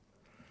buses,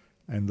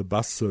 and the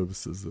bus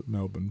services that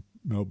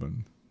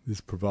Melbourne is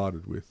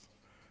provided with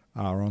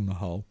are on the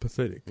whole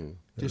pathetic.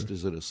 Just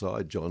as an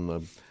aside,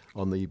 John,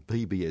 on the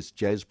PBS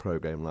Jazz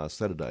program last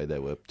Saturday, they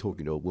were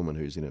talking to a woman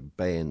who's in a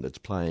band that's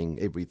playing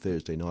every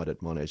Thursday night at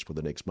Monash for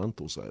the next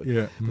month or so.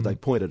 Yeah. But they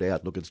pointed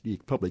out, look, you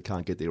probably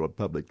can't get there on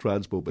public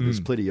transport, but there's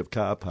plenty of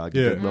car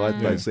parking at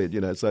night, they said,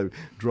 you know, so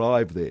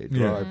drive there.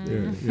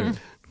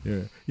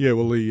 Yeah,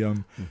 well,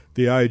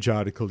 the Age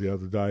article the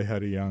other day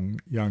had a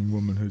young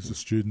woman who's a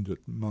student at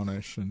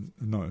Monash,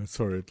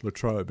 at La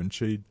Trobe, and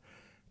she'd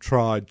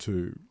tried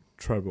to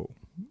travel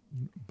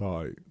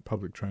by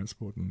public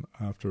transport, and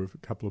after a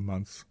couple of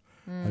months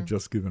had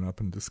just given up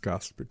in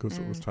disgust because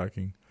it was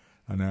taking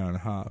an hour and a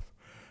half.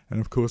 And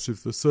of course,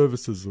 if the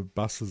services of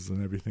buses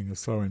and everything are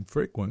so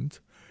infrequent,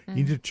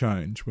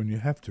 interchange, when you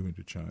have to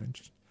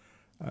interchange,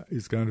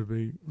 is going to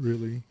be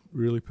really,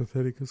 really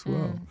pathetic as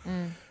well.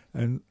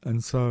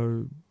 And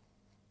so,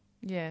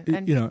 yeah,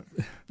 and you know,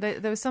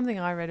 there was something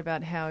I read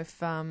about how if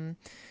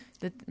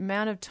the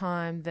amount of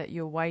time that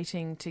you're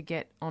waiting to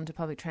get onto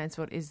public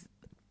transport is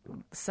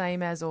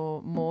same as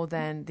or more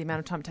than the amount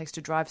of time it takes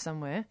to drive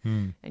somewhere,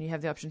 and you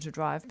have the option to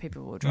drive,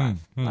 people will drive.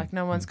 Like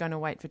no one's going to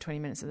wait for 20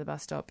 minutes at the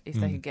bus stop if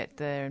they could get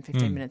there in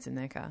 15 minutes in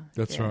their car.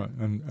 That's right,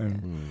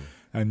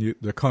 and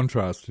the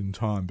contrast in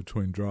time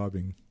between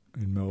driving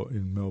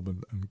in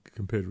Melbourne and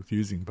compared with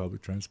using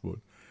public transport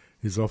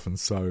is often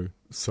so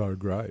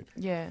great.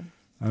 Yeah.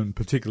 And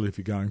particularly if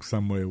you're going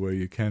somewhere where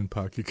you can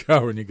park your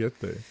car when you get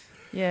there.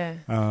 Yeah.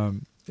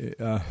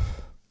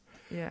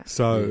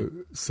 So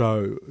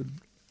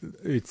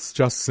it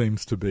just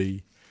seems to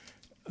be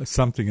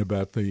something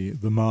about the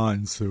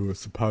minds who are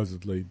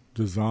supposedly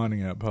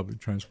designing our public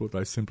transport.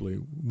 They simply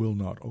will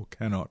not or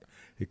cannot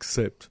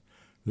accept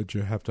that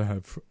you have to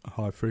have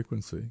high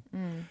frequency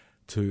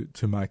to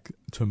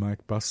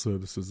make bus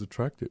services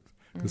attractive.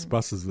 Because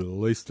buses are the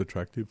least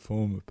attractive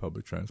form of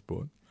public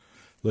transport.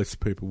 Less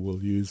people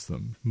will use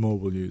them. More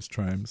will use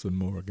trams, and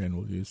more again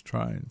will use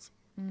trains.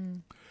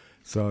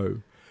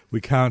 So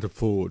we can't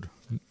afford,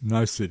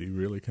 no city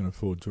really can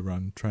afford to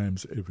run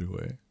trams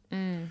everywhere.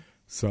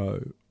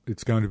 So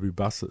it's going to be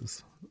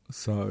buses.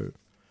 So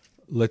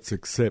let's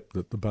accept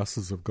that the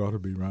buses have got to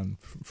be run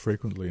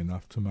frequently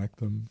enough to make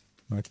them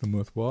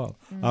worthwhile.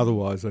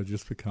 Otherwise they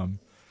just become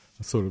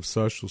a sort of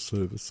social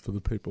service for the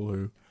people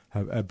who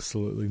have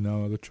absolutely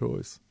no other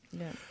choice.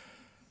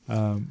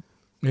 And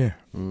you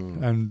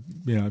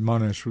know,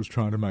 Monash was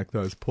trying to make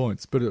those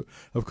points, but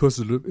of course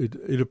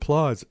it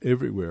applies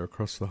everywhere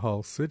across the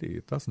whole city.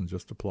 It doesn't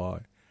just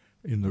apply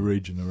in the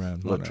region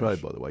around Monash. La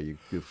Trobe, by the way, you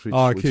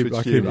I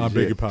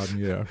beg your pardon.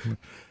 Yeah,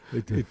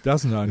 it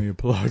doesn't only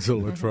apply to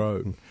La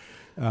Trobe.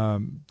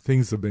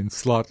 Things have been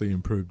slightly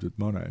improved at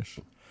Monash,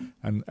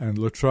 and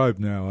La Trobe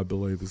now, I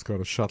believe, has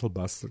got a shuttle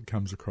bus that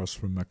comes across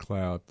from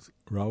McLeod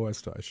railway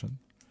station.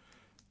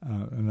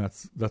 And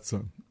that's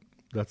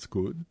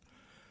good,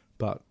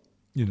 but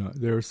you know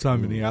there are so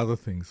many other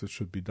things that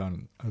should be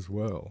done as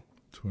well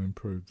to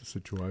improve the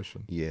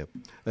situation. Yeah,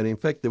 and in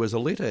fact there was a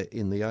letter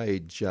in the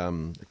Age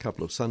a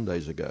couple of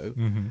Sundays ago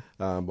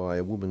by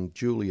a woman,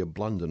 Julia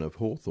Blunden of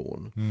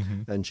Hawthorn,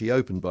 and she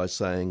opened by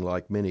saying,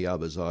 like many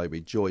others, I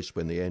rejoiced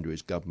when the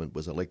Andrews government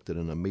was elected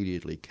and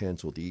immediately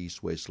cancelled the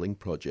East-West Link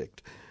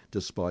project.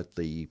 Despite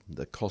the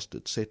cost,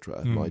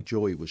 etc., my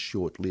joy was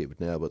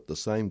short-lived now that the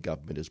same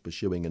government is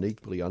pursuing an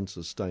equally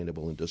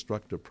unsustainable and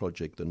destructive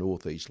project, the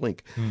North East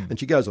Link. And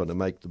she goes on to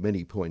make the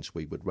many points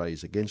we would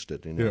raise against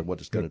it, what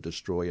it's going to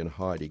destroy, and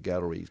Heidi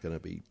Gallery is going to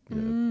be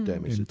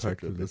damaged,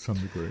 etc. To some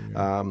degree.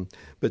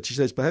 But she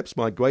says, perhaps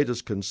my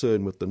greatest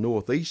concern with the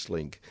North East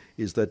Link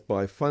is that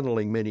by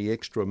funneling many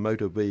extra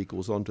motor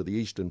vehicles onto the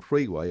Eastern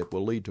Freeway, it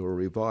will lead to a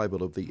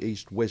revival of the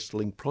East-West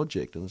Link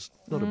project, and it's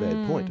not a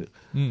bad point.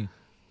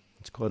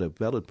 It's quite a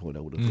valid point, I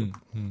would have thought.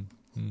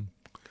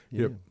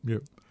 Yep.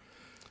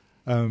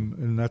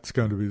 And that's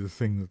going to be the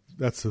thing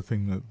that's the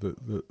thing that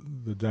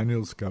the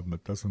Daniels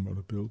government doesn't want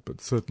to build,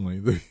 but certainly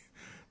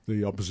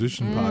the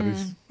opposition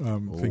parties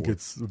think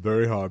it's a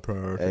very high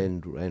priority.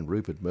 And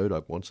Rupert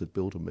Murdoch wants it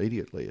built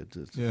immediately. It's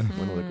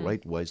one of the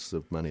great wastes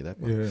of money,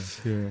 that one.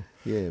 Yeah.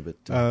 Yeah, but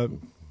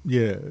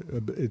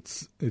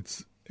it's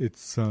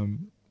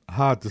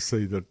hard to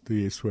see that the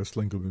East-West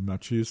Link will be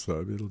much use,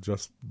 though. It'll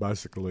just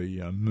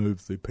basically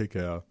move the peak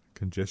hour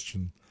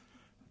congestion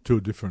to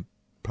a different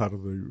part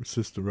of the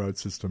road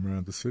system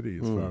around the city,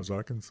 as far as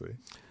I can see.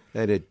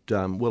 And it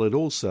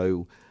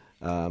also,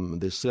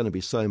 there's going to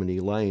be so many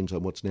lanes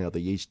on what's now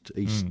the East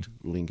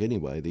Link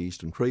anyway, the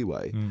Eastern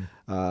Freeway.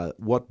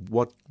 What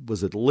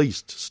was at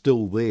least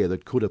still there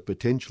that could have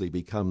potentially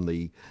become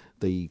the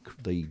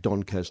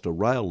Doncaster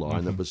rail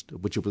line,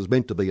 which it was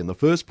meant to be in the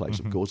first place,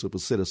 of course. It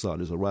was set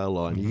aside as a rail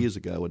line years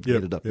ago and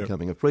ended up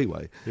becoming a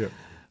freeway. Yep.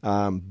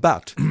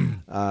 But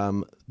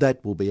that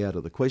will be out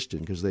of the question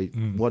because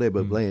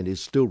whatever land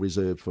is still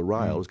reserved for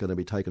rail is going to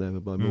be taken over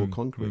by more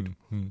concrete.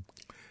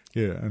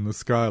 Yeah, and the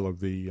scale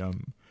of the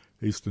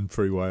Eastern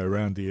Freeway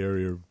around the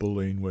area of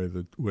Bulleen where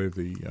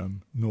the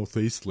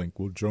Northeast Link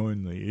will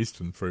join the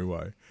Eastern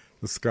Freeway,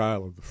 the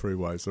scale of the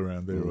freeways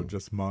around there are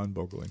just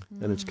mind-boggling.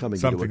 And it's coming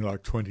something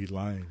like 20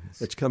 lanes.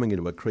 It's coming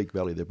into a creek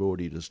valley they've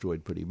already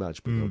destroyed pretty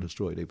much, but they'll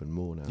destroy it even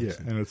more now. Yeah,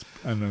 and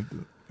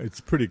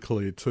it's pretty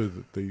clear too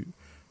that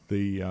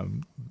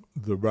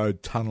the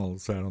road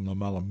tunnels out on the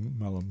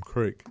Mullum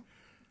Creek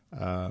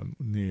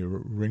near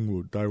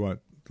Ringwood, they won't.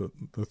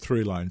 The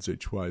 3 lanes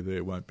each way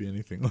there won't be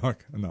anything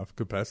like enough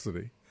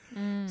capacity.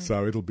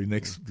 So it'll be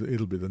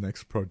the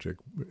next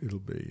project. It'll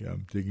be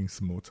digging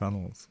some more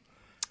tunnels.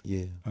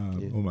 Yeah,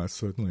 almost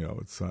certainly, I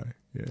would say.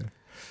 Yeah,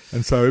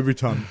 and so every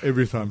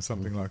time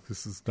something like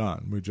this is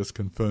done, we're just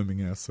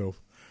confirming ourselves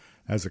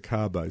as a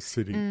car-based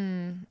city,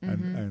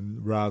 and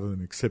rather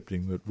than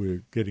accepting that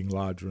we're getting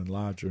larger and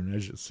larger, and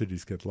as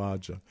cities get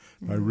larger,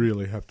 they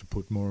really have to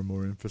put more and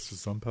more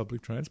emphasis on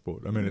public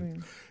transport. I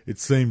mean, it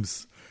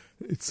seems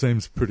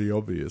pretty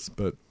obvious,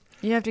 but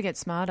you have to get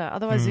smarter.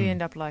 Otherwise, you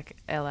end up like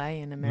LA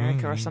in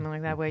America or something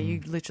like that, where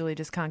you literally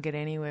just can't get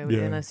anywhere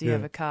unless you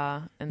have a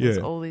car, and there's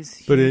all these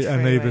huge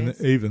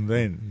freeways. even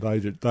then,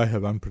 they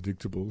have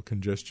unpredictable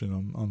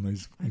congestion on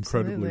these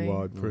incredibly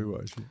wide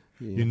freeways.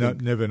 You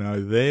never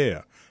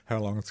know how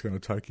long it's going to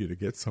take you to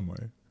get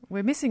somewhere.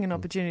 We're missing an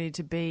opportunity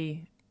to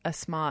be a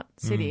smart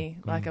city,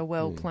 like a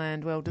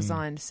well-planned,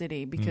 well-designed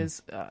city,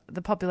 because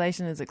the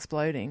population is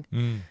exploding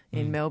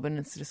in Melbourne.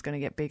 It's just going to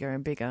get bigger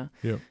and bigger.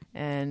 Yep.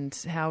 And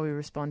how we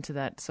respond to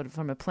that sort of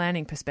from a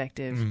planning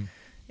perspective,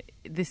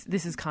 this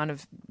is kind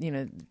of,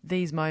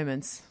 these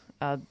moments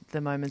are the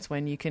moments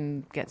when you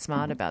can get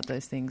smart about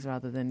those things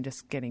rather than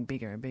just getting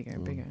bigger and bigger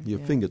and bigger. You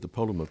fingered the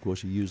problem, of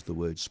course. You used the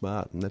word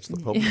smart, and that's the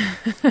problem.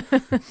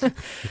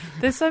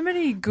 There's so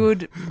many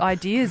good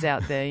ideas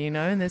out there,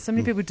 and there's so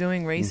many people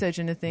doing research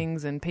into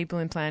things and people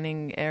in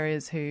planning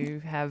areas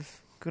who have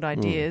good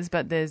ideas,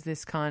 but there's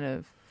this kind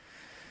of,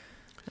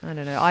 I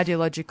don't know,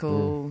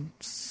 ideological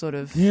sort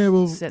of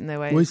set in their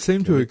ways. We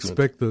seem to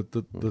expect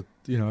that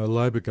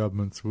Labor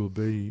governments will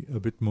be a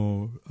bit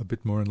more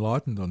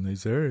enlightened on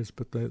these areas,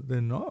 but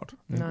they're not.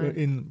 No.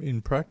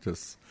 In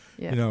practice.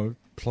 Yeah.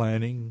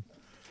 Planning,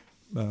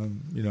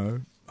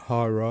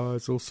 high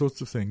rise, all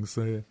sorts of things.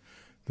 They're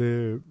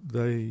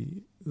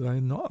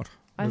not.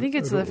 I think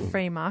it's the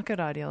free market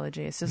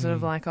ideology. It's just sort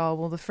of like,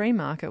 the free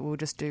market will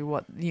just do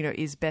what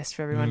is best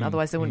for everyone.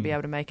 Otherwise, they wouldn't be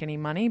able to make any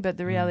money. But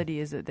the reality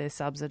is that they're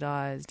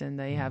subsidised and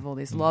they have all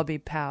this lobby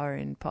power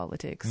in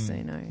politics,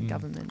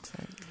 government.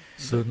 So.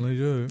 Certainly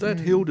do. That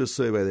Hilda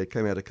survey that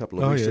came out a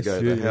couple of weeks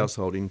ago, the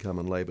household income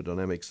and labour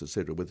dynamics,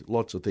 etc., with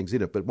lots of things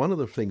in it. But one of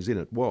the things in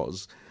it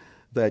was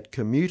that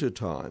commuter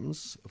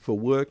times for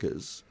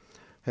workers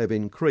have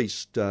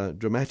increased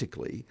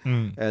dramatically,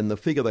 and the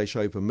figure they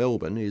show for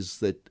Melbourne is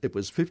that it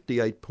was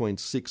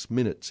 58.6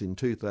 minutes in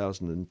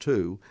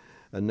 2002,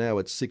 and now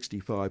it's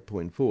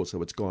 65.4,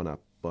 so it's gone up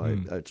by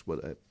an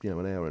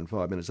hour and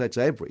 5 minutes. That's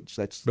average.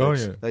 That's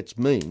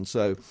mean.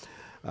 So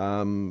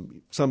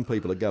some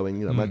people are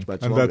going much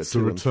longer. And that's the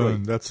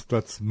return.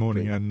 That's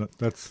morning and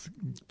that's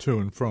to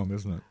and from,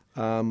 isn't it?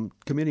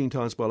 Commuting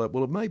times by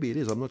maybe it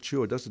is. I'm not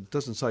sure. It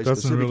doesn't say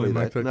specifically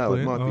that. No,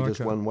 clear? It might be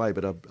just one way,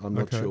 but I'm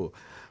not sure.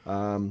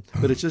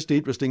 But it's just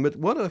interesting. But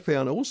what I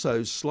found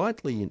also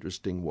slightly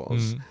interesting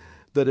was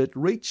that it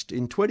reached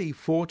in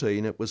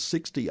 2014, it was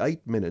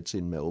 68 minutes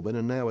in Melbourne,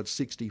 and now it's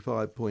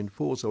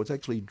 65.4. So it's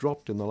actually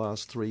dropped in the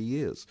last 3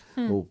 years,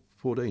 or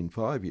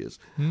 5 years.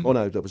 Oh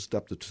no, that was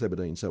up to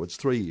 17, so it's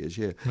 3 years.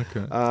 Yeah.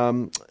 Okay.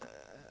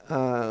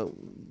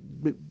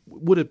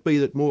 Would it be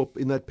that more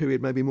in that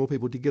period, maybe more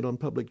people did get on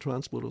public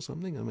transport or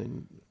something? I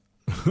mean,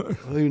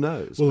 who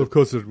knows? Well, of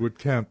course, it would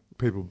count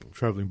people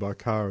travelling by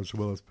car as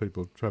well as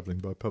people travelling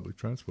by public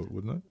transport,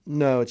 wouldn't it?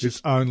 No, it's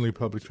just only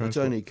public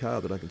transport. It's only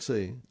car that I can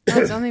see. No,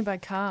 it's only by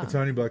car. It's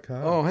only by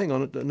car. Oh, hang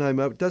on. No,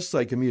 it does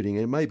say commuting,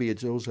 and maybe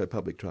it's also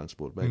public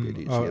transport. Maybe it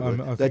is.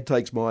 That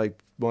takes my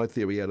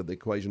theory out of the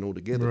equation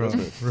altogether, doesn't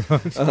it?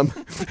 Right.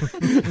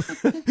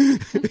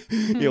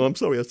 I'm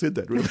sorry I said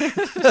that, really.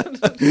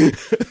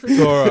 It's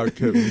all right,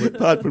 Kevin.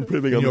 Apart from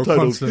proving I'm a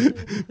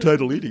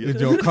total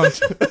idiot.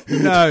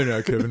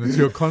 No, Kevin. It's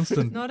your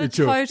constant... Not a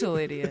total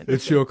idiot.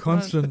 It's your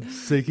constant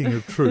seeking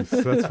of truth.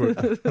 That's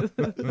what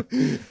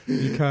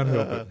you can't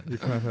help it. You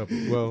can't help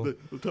it. Well, the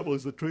trouble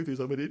is, the truth is,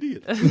 I'm an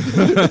idiot.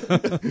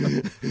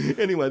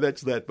 Anyway,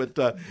 that's that. But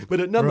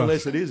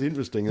nonetheless, it is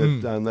interesting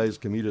that those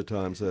commuter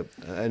times are,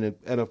 and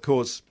of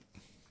course.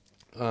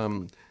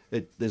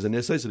 There's a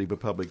necessity for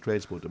public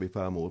transport to be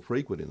far more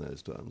frequent in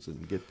those times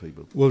and get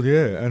people. Well,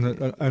 yeah,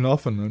 and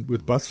often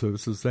with bus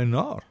services, they're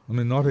not. I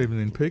mean, not even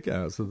in peak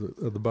hours are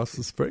the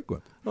buses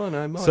frequent. Oh,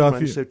 no, mine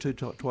runs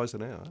twice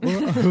an hour.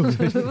 It was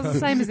the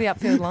same as the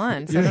Upfield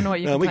line, so I don't know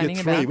what you're complaining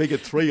about. We get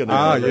three an hour.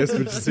 Ah, yes,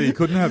 but you see, you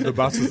couldn't have the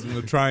buses and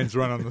the trains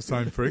run on the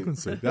same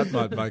frequency. That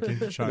might make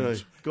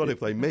interchange. God, if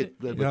they met.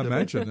 Yeah,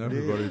 imagine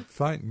everybody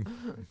fainting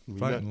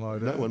low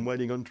down. No one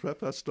waiting on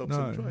bus stops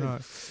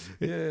and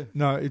trains.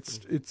 No,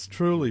 it's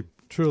truly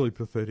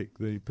pathetic.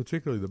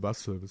 Particularly the bus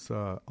service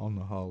are, on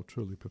the whole,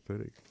 truly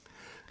pathetic.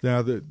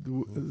 Now, the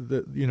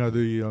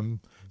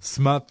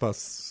smart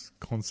bus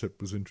concept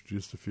was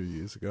introduced a few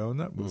years ago, and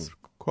that was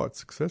quite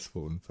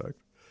successful, in fact.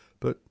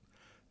 But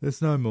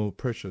there's no more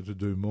pressure to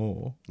do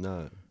more.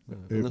 No.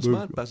 And the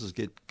smart buses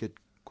get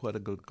quite a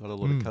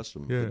lot of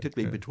custom,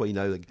 particularly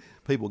between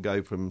people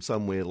go from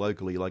somewhere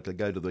locally, like they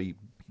go to the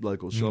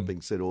local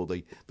shopping centre or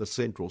the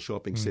central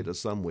shopping centre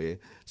somewhere.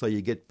 So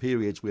you get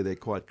periods where they're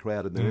quite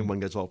crowded, and then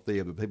everyone goes off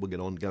there, but people get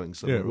on going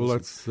somewhere else. Yeah, well,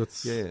 that's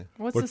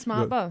What's the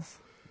smart bus?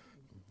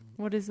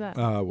 What is that?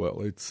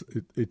 Well, it's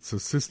a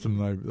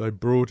system they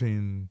brought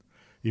in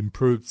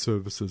improved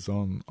services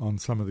on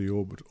some of the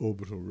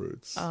orbital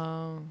routes.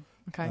 Oh,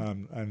 okay.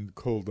 And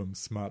called them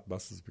smart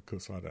buses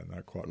because I don't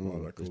know quite why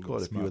they called them. There's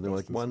quite a few, and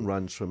buses. one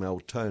runs from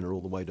Altona all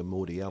the way to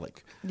Mordialloc.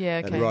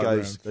 Yeah, okay.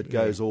 And it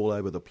goes all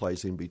over the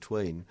place in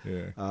between.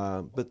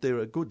 Yeah. But they're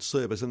a good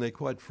service, and they're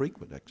quite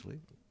frequent actually.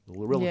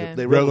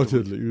 They're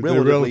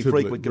relatively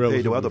frequent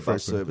compared to other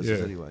bus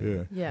services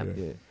anyway. Yeah.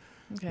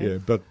 Okay. Yeah,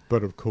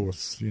 but of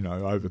course,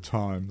 over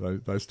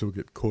time they still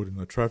get caught in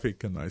the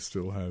traffic, and they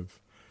still have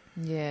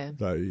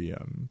they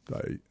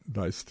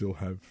still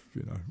have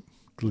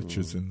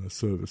glitches in the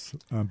service.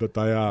 But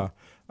they are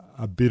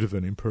a bit of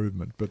an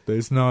improvement. But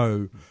there's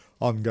no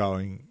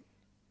ongoing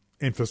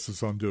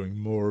emphasis on doing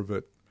more of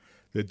it.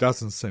 There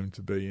doesn't seem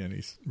to be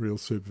any real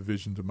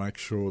supervision to make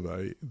sure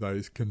they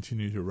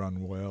continue to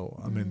run well.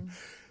 I mean,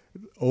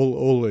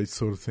 all these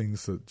sort of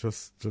things that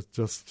just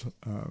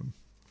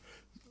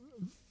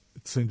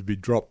seem to be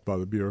dropped by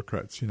the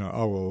bureaucrats.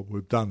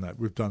 We've done that.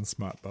 We've done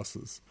smart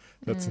buses.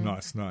 That's a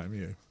nice name.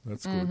 Yeah,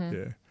 that's good.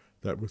 Yeah,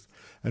 that was,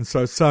 and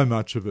so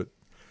much of it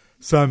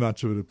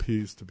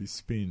appears to be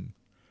spin,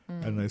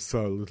 and there's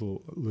so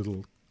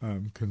little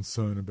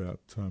concern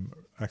about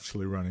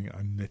actually running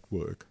a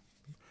network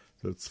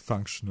that's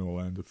functional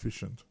and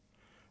efficient.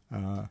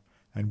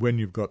 And when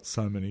you've got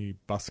so many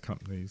bus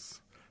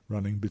companies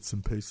running bits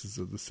and pieces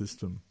of the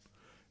system,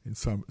 in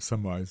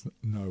some ways,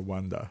 no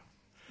wonder.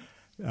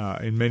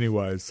 In many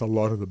ways, a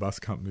lot of the bus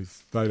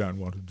companies, they don't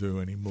want to do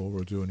any more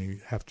or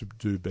have to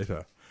do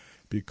better,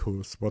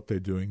 because what they're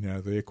doing now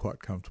they're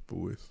quite comfortable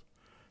with,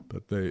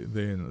 but they're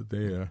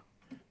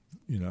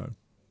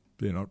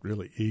not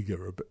really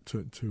eager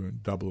to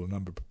double the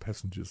number of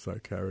passengers they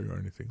carry or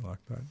anything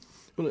like that.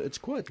 Well, it's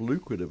quite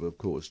lucrative, of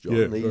course, John.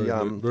 Yeah,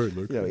 very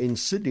lucrative. In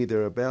Sydney,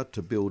 they're about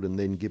to build and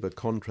then give a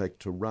contract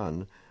to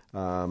run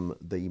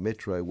the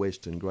Metro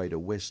West and Greater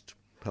West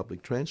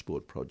public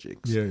transport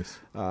projects. Yes.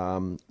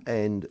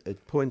 And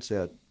it points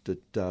out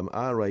that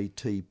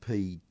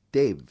RATP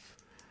Dev,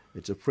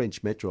 it's a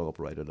French metro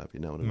operator, I don't know if you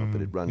know it or not,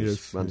 but it runs the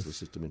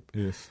system.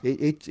 It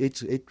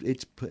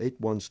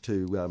wants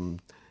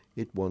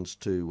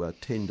to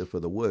tender for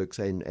the works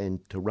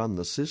and to run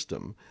the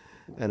system,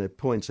 and it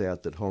points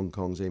out that Hong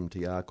Kong's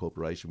MTR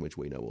Corporation, which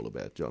we know all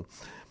about, John,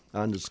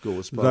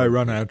 underscores... They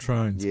run our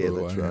trains. Yeah,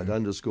 that's right.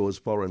 Underscores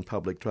foreign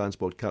public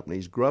transport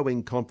companies'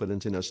 growing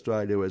confidence in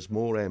Australia as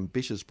more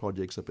ambitious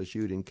projects are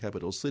pursued in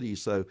capital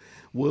cities. So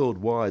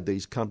worldwide,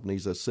 these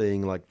companies are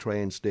seeing, like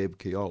Transdev,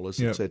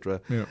 Keolis,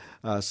 etc.,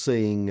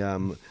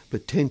 seeing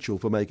potential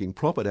for making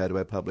profit out of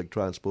our public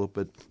transport,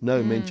 but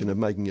no mention of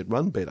making it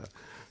run better.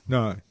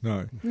 No.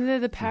 They're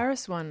the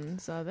Paris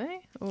ones, are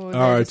they? Or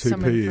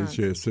RATP is,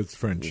 yes, it's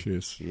French,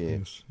 yes.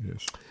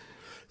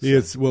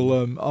 Yes,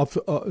 well,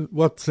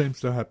 what seems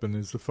to happen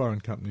is the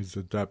foreign companies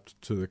adapt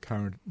to the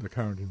current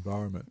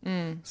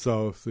environment.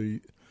 So if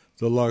the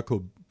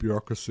local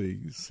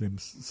bureaucracy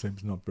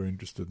seems not very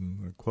interested in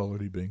the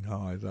quality being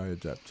high, they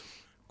adapt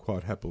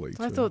quite happily.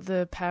 I thought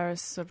the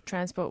Paris sort of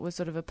transport was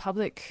sort of a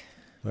public.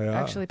 They are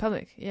actually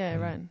public. Yeah,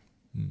 right.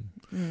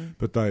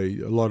 But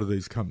a lot of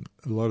these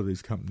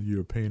companies,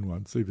 European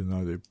ones, even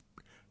though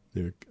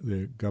they're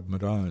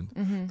government owned,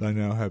 they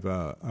now have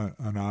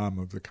an arm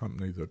of the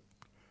company that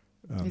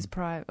is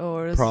private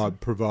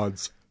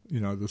provides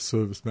the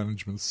service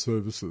management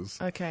services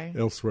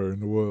elsewhere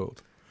in the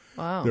world.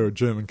 Wow. They're a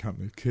German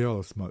company.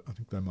 Keolis, I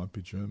think they might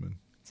be German.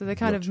 So they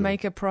kind of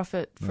make a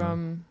profit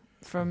from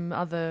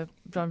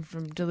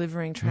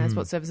delivering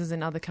transport services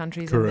in other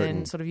countries. Correct. And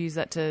then sort of use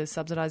that to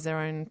subsidise their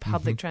own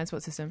public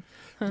transport system.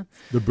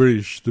 The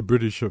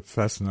British are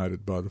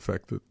fascinated by the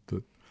fact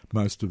that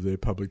most of their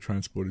public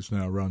transport is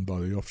now run by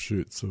the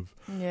offshoots of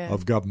Yeah.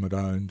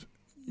 government-owned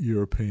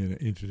European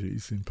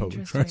entities in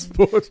public Interesting.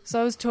 transport.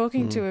 So I was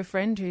talking to a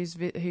friend who's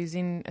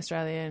in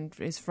Australia and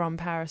is from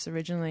Paris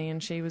originally,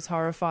 and she was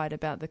horrified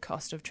about the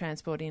cost of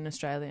transport in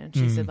Australia. And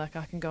she said, like,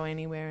 I can go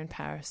anywhere in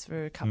Paris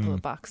for a couple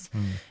of bucks,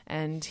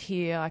 and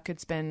here I could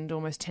spend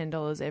almost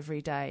 $10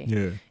 every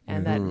day,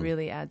 and that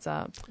really adds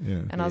up.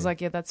 Yeah. And I was like,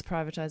 yeah, that's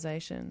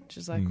privatisation.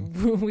 She's like,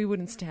 we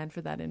wouldn't stand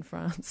for that in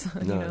France.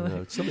 No, You know,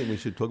 no, it's something we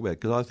should talk about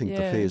because I think the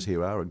fares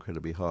here are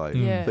incredibly high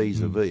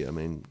vis-a-vis. I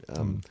mean,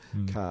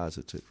 cars,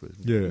 etc.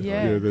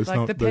 Yeah, there's like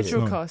not- the there's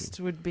petrol not- cost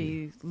would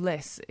be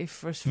less if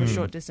for a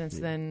short distance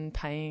than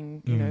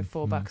paying, you know,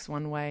 $4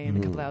 one way and a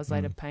couple of hours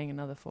later paying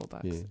another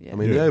 $4. Yeah. Yeah. I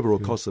mean, the Yeah, overall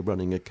yeah. cost of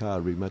running a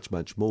car would be much,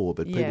 much more,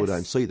 but people Yes.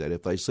 don't see that.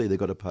 If they see they've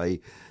got to pay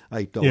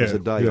 $8 Yeah, a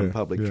day on yeah,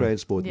 public yeah.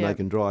 transport and Yeah. they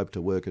can drive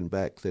to work and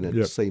back, then it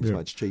Yep, seems yep.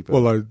 much cheaper.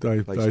 Well,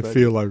 they face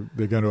feel like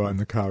they're going to own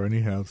the car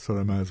anyhow, so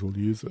they may as well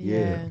use it.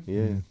 yeah,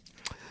 yeah.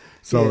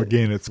 So Yeah.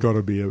 again, it's got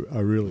to be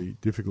a really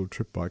difficult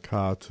trip by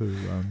car to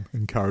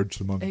encourage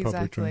them on public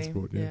Exactly.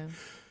 transport. Yeah.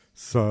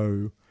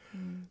 So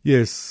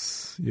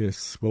yes.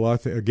 Well, I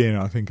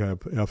think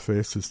our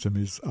fare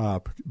system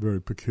are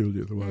very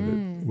peculiar the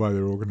way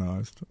they're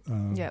organised.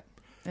 Yep.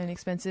 And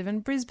expensive.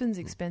 And Brisbane's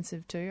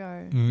expensive too.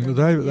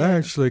 They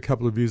actually a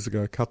couple of years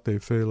ago cut their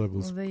fare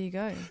levels. Well, there you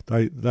go.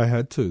 They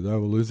had to. They were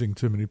losing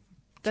too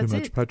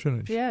much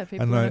patronage. Yeah,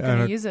 people And aren't going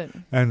and to use it.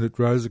 And it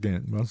rose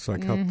again once they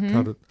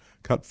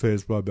cut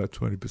fares by about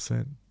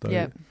 20%.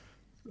 Yep.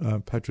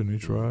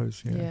 Patronage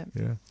rose. Yeah.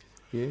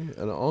 Yeah,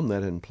 and on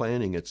that and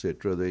planning,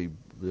 etc., the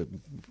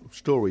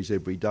stories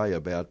every day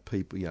about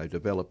people,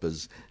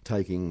 developers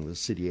taking the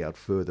city out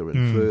further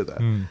and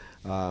further.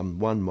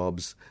 One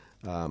mob's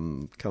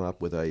come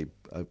up with a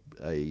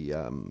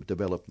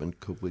development.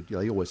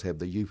 They always have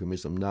the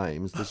euphemism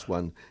names. This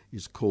one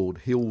is called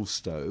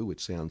Hillstow,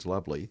 which sounds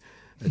lovely.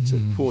 It's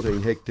at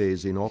 14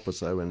 hectares in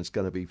Oppiso, and it's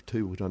going to be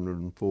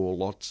 204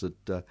 lots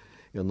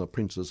on the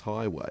Princes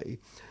Highway.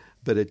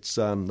 But it's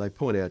they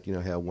point out,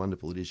 how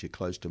wonderful it is you're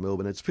close to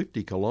Melbourne. It's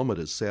 50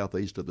 kilometres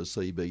southeast of the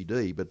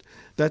CBD, but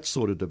that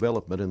sort of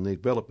development, and the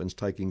development's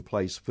taking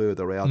place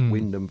further out,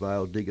 Wyndham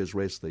Vale, Diggers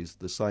Rest,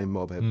 the same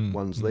mob have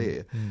ones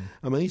there.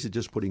 I mean, these are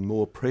just putting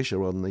more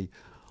pressure on the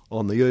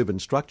urban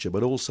structure,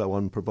 but also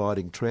on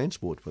providing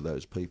transport for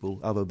those people,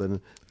 other than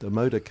the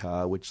motor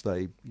car, which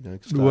they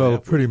start Well,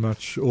 out pretty with.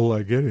 much all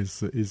they get is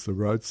the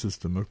road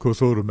system. Of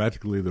course,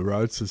 automatically the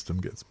road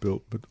system gets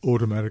built, but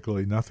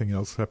automatically nothing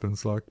else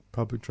happens like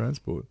public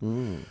transport.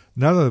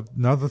 Another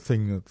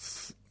thing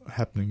that's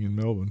happening in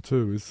Melbourne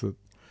too is that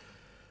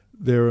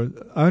there are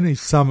only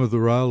some of the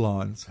rail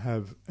lines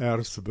have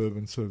outer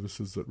suburban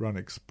services that run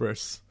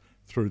express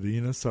through the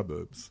inner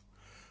suburbs.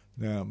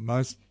 Now,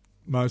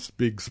 most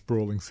big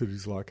sprawling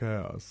cities like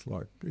ours,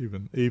 like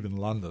even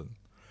London,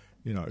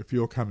 if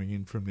you're coming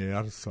in from the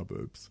outer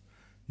suburbs,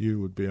 you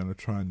would be on a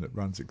train that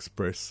runs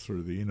express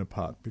through the inner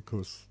part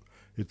because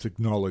it's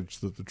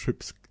acknowledged that the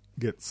trips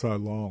get so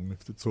long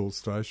if it's all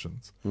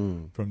stations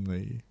from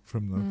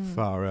the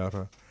far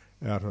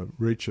outer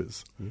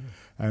reaches,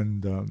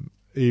 and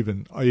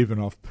even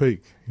off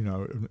peak,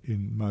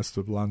 in most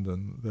of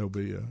London there'll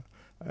be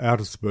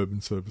outer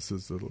suburban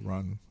services that'll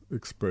run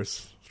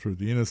express through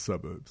the inner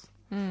suburbs.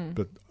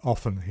 But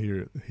often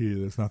here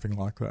there's nothing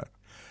like that.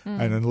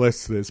 And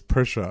unless there's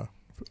pressure,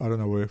 I don't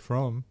know where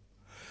from,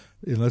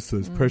 unless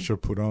there's pressure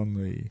put on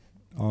the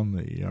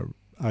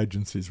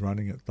agencies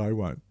running it, they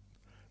won't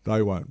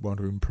want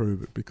to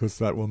improve it because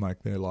that will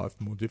make their life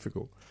more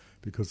difficult,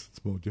 because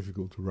it's more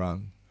difficult to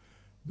run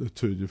the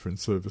two different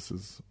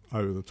services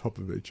over the top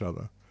of each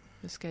other.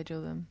 To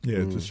schedule them. Yeah,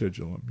 to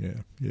schedule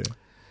them.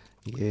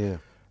 Yeah.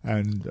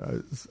 And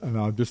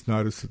I've just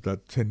noticed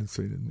that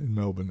tendency in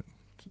Melbourne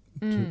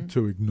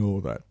to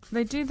ignore that.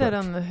 They do that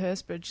on the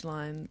Hurstbridge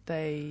line.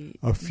 They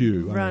A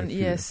few. run,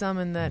 only a few. some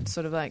in that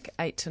sort of like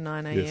 8 to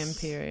 9 a.m.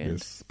 Yes, period.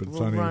 yes, but it's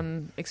will only-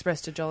 run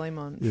express to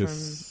Jolimont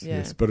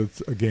Yes, but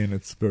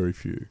it's very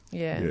few.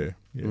 Yeah.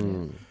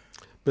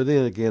 But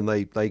then again,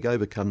 they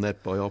overcome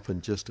that by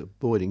often just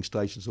avoiding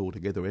stations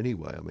altogether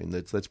anyway. I mean,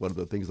 that's one of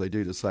the things they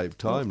do to save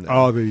time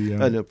now.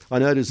 And I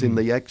notice in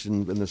the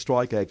action, in the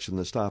strike action,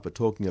 the staff are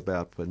talking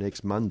about for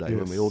next Monday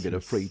when we all get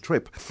a free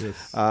trip.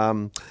 Yes.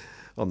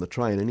 On the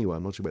train anyway,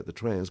 I'm not sure about the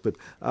trams, but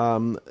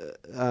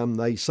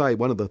they say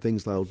one of the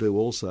things they'll do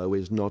also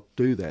is not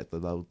do that.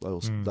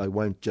 They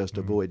won't just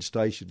avoid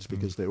stations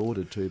because they're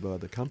ordered to by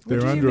the company. They're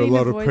do you under a mean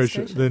lot of avoid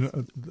pressure.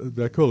 stations?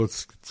 They call it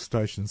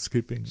station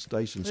skipping.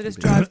 Stations. They just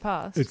drive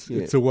past.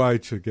 It's a way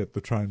to get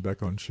the train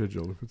back on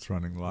schedule if it's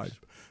running late.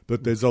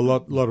 But there's a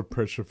lot of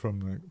pressure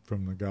from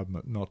the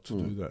government not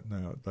to do that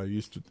now. It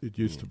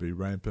used to be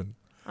rampant.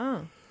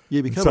 Oh.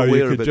 You become So aware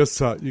you of could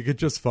it. you could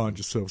just find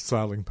yourself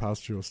sailing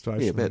past your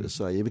station. Yeah, about to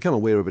say, you become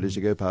aware of it as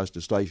you go past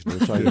the station and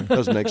the train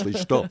doesn't actually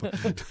stop.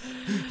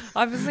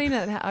 I've seen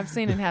it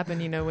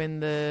happen, when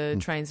the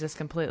train's just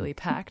completely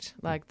packed,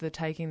 like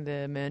taking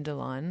the Mernda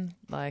line,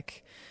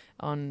 like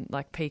on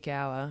like peak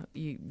hour,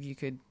 you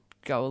could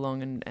go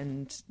along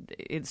and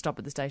it'd stop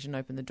at the station,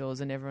 open the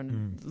doors, and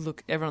everyone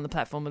on the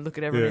platform would look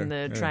at everyone in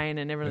the train,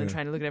 and everyone in the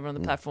train would look at everyone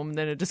on the platform, and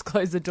then it'd just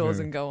close the doors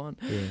and go on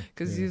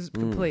because it was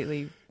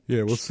completely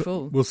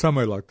full. Well,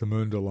 somewhere like the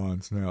Moondah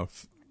line's now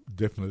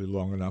definitely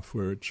long enough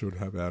where it should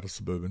have outer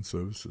suburban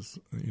services,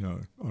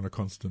 on a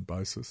constant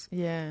basis.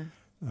 Yeah.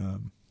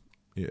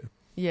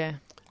 Yeah.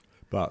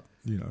 But,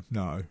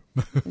 no.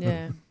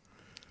 Yeah.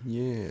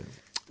 Yeah.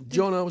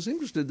 John, I was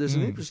interested, there's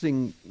an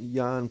interesting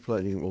yarn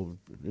floating, or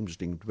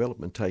interesting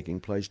development taking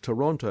place.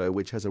 Toronto,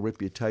 which has a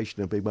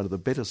reputation of being one of the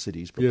better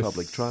cities for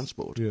public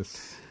transport.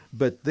 Yes.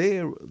 But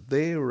their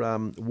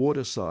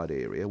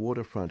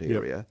waterfront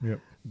area,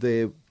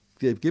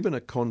 they've given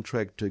a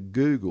contract to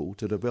Google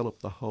to develop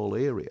the whole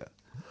area.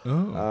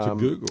 To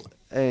Google.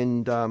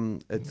 And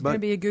it's going to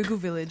be a Google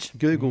village.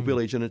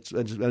 Village, and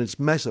it's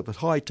massive. It's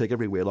high tech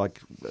everywhere.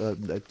 Like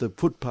the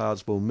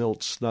footpaths will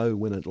melt snow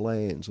when it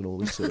lands, and all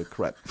this sort of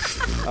crap.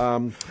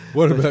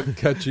 What about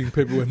catching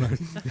people when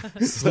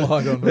they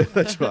slide on it?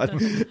 That's right.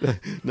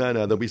 No,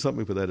 there'll be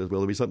something for that as well.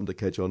 There'll be something to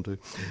catch on to.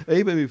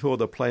 Even before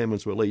the plan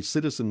was released,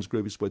 citizens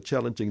groups were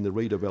challenging the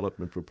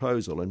redevelopment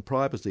proposal, and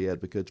privacy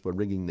advocates were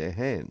wringing their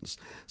hands.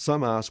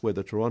 Some asked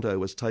whether Toronto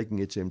was taking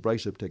its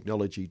embrace of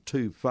technology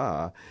too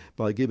far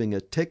by giving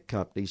a tech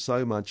company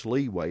so much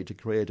leeway to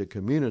create a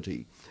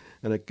community.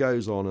 And it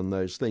goes on in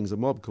those things. A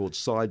mob called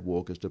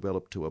Sidewalk has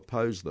developed to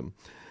oppose them.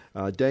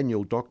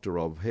 Daniel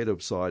Doktorov, head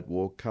of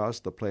Sidewalk,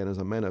 cast the plan as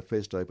a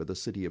manifesto for the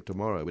city of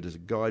tomorrow. It is a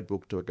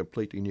guidebook to a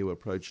completely new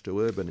approach to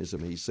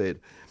urbanism, he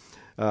said.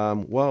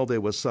 While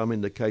there were some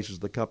indications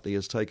the company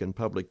has taken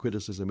public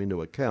criticism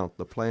into account,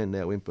 the plan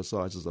now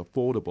emphasises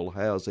affordable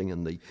housing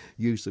and the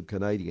use of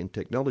Canadian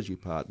technology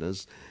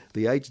partners.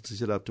 The agency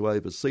set up to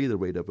oversee the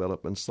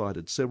redevelopment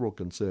cited several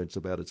concerns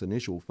about its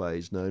initial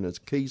phase known as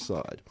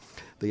Quayside.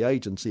 The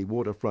agency,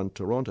 Waterfront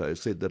Toronto,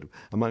 said that,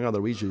 among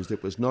other issues,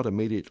 it was not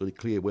immediately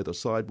clear whether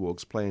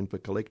Sidewalk's plan for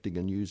collecting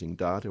and using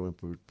data and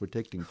for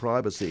protecting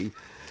privacy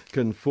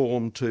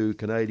conformed to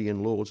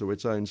Canadian laws or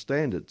its own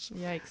standards.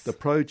 Yikes. The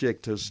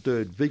project has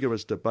stirred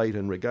vigorous debate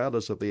and,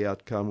 regardless of the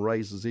outcome,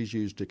 raises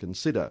issues to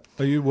consider.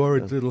 Are you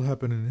worried it'll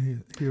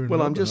happen here in Well,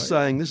 Melbourne, I'm just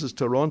saying this is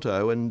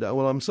Toronto, and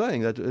I'm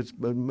saying that it's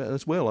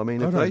as well. I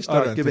mean, if they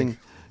start giving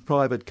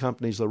private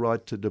companies the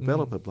right to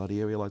develop a bloody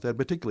area like that,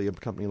 particularly a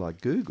company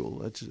like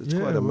Google, it's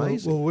quite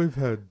amazing. Well, we've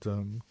had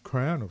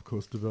Crown, of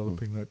course,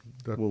 developing that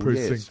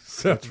precinct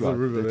south of the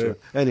river there. Right.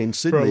 And in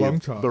Sydney, for a long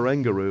time.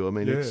 Barangaroo, I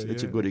mean,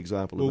 it's a good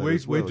example of that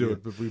as well. We do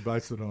it, but we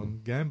base it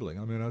on gambling.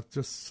 I mean, it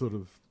just sort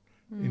of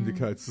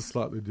indicates a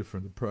slightly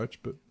different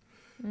approach, but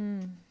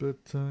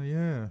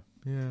yeah.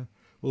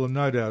 Well,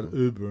 no doubt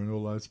Uber and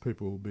all those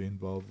people will be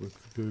involved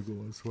with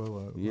Google as well,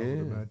 I would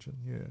imagine,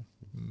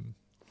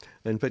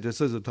 In fact, it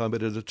says at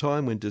a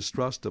time when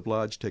distrust of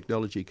large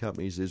technology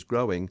companies is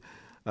growing,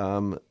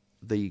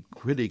 the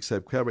critics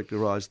have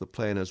characterised the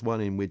plan as one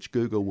in which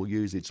Google will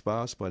use its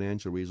vast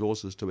financial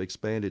resources to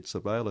expand its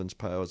surveillance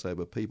powers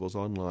over people's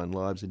online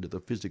lives into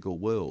the physical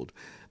world.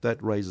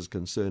 That raises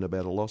concern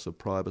about a loss of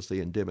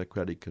privacy and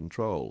democratic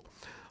control.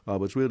 I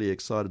was really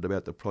excited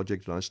about the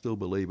project, and I still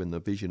believe in the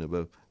vision of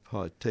a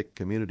high-tech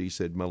community,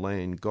 said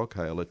Milan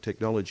Gokhale, a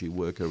technology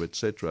worker,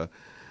 etc.,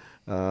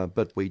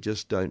 but we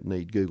just don't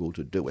need Google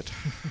to do it.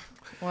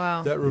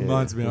 Wow. That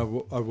reminds me,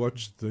 I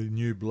watched the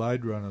new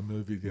Blade Runner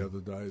movie the other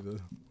day,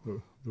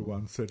 the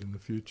one set in the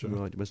future.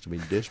 Right, you must have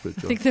been desperate,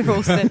 John. I think they're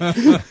all set.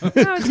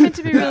 No, it's meant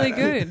to be really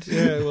good.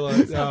 Yeah, well,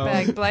 it's not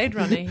bad Blade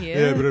Runner here.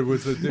 Yeah, but it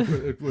was a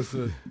different.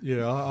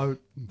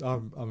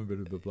 I'm a bit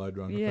of a Blade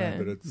Runner fan,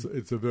 but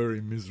it's a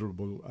very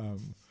miserable.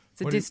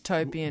 It's a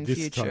dystopian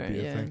future.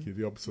 Dystopia, thank you.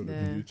 The opposite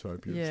of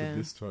utopia.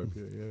 It's a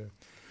dystopia. Yeah.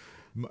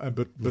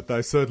 But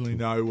they certainly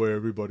know where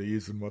everybody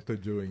is and what they're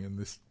doing in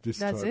this dystopia.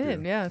 That's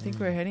it. Yeah, I think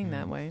we're heading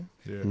that way.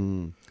 Yeah.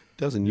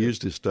 Doesn't use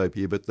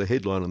dystopia, but the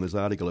headline on this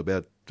article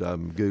about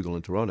Google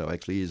in Toronto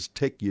actually is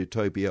Tech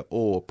Utopia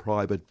or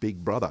Private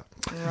Big Brother.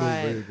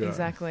 Right,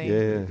 exactly.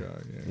 Yeah.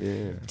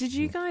 Did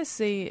you guys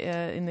see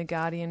in The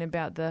Guardian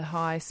about the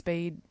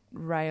high-speed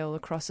rail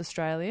across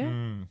Australia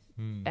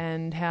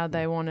and how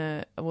they want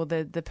to... Well,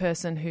 the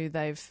person who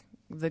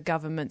the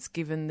government's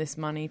given this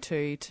money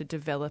to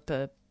develop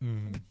a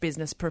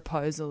business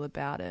proposal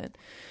about it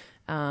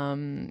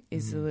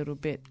is a little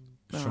bit...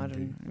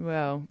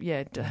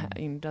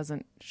 it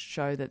doesn't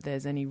show that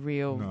there's any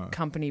real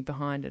company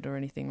behind it or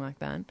anything like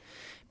that.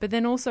 But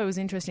then also it was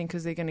interesting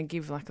because they're going to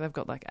give, they've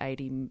got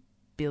 80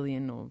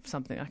 billion or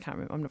something. I can't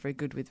remember. I'm not very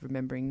good with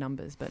remembering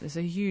numbers, but it's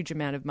a huge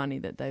amount of money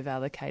that they've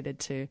allocated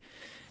to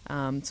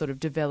sort of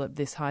develop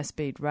this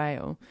high-speed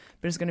rail.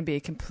 But it's going to be a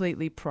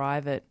completely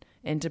private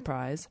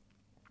enterprise,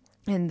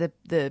 and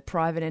the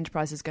private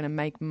enterprise is going to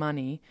make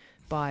money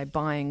by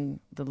buying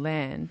the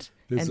land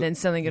and then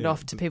selling it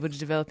off to people to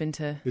develop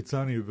into... It's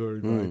only a very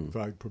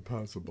vague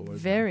proposal, believe me.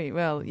 Very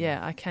well,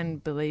 I can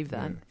believe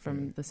that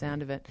from the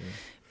sound of it. Yeah.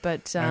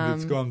 But and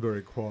it's gone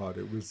very quiet.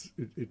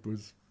 It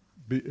was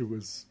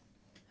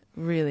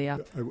really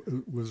up.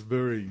 It was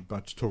very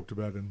much talked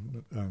about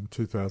in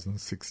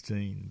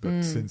 2016,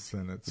 but since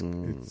then it's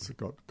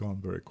gone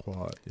very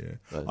quiet. Yeah,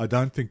 I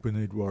don't think we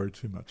need to worry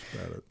too much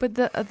about it. But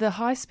the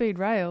high speed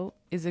rail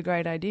is a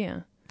great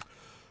idea.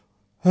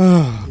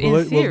 Well,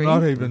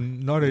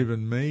 not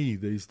even me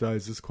these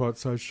days is quite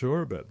so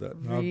sure about that.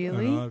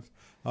 Really?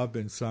 I've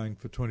been saying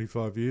for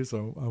 25 years I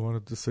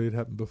wanted to see it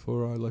happen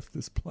before I left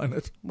this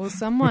planet. Well,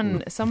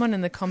 someone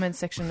in the comments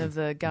section of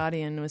The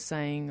Guardian was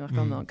saying, like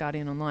on the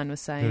Guardian Online, was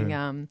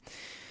saying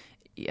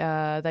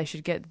they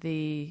should get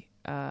the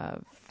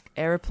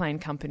aeroplane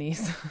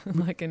companies,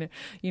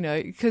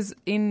 because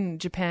in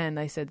Japan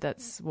they said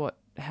that's what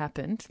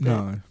happened.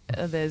 No.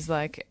 There's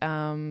like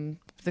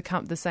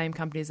the same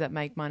companies that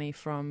make money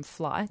from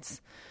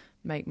flights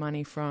make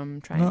money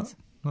from trains.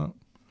 No.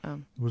 It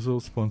was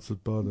all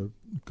sponsored by the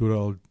good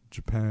old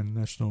Japan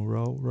National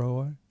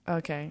Railway.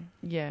 Okay,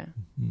 yeah.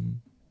 Mm.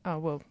 Oh,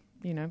 well,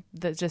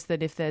 just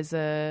that if there's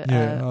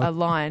a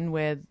line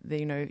where,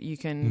 you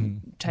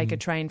can take a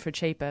train for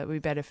cheaper, it would be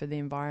better for the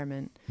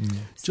environment. Mm.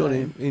 So,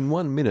 John, in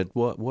 1 minute,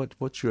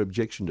 what's your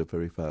objection to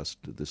very fast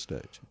at this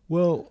stage?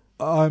 Well,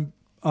 I'm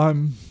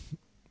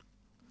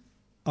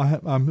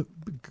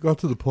got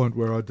to the point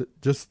where I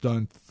just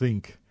don't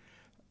think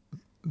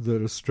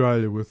that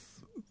Australia, with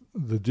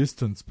the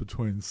distance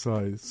between,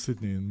 say,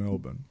 Sydney and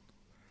Melbourne,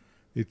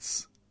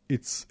 it's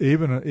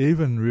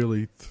even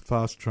really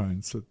fast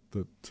trains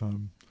that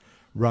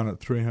run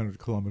at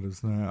 300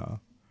 kilometres an hour.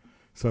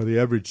 So the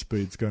average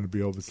speed's going to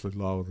be obviously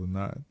lower than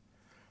that.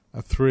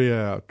 A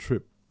 3-hour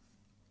trip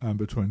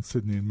between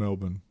Sydney and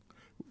Melbourne,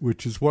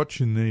 which is what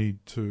you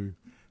need to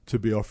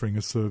be offering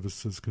a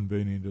service as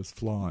convenient as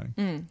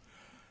flying.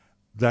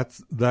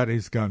 That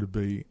is going to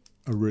be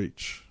a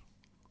reach.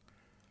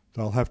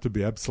 They'll have to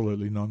be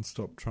absolutely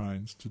non-stop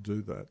trains to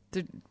do that.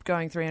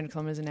 Going 300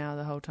 kilometres an hour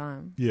the whole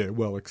time? Yeah,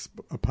 well,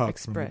 apart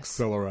from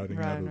accelerating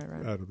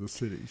out of the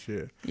cities,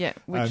 yeah. Yeah,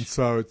 and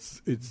so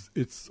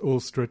it's all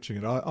stretching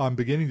it. I'm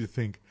beginning to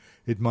think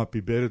it might be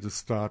better to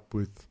start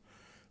with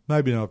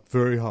maybe not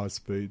very high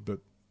speed, but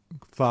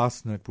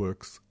fast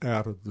networks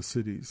out of the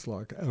cities,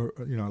 like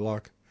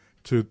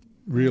to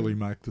really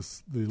make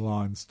the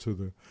lines to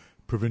the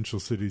provincial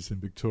cities in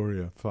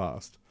Victoria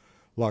fast.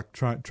 Like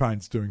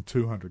trains doing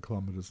 200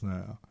 kilometres an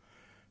hour,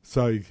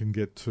 so you can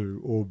get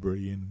to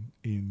Albury in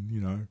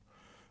an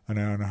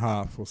hour and a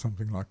half or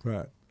something like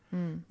that,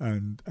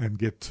 and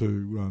get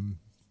to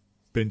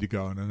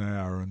Bendigo in an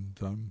hour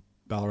and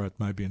Ballarat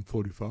maybe in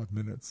 45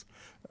 minutes.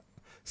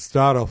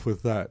 Start off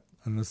with that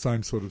and the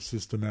same sort of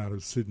system out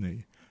of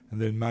Sydney,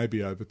 and then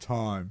maybe over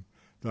time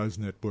those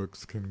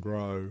networks can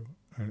grow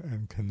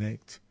and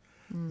connect.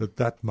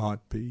 That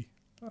might be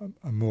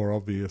a more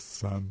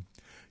obvious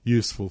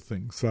useful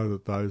thing, so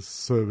that those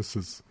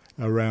services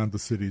around the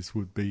cities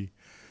would be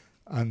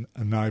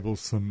enable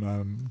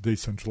some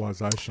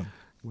decentralisation.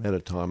 We're out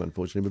of time,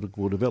 unfortunately, but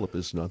we'll develop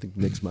this, and I think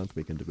next month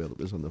we can develop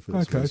this on the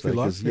first Wednesday. If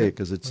you like.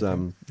 Because it's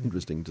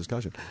interesting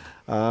discussion.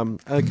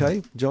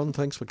 Okay, John,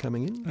 thanks for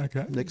coming in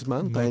next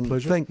month. My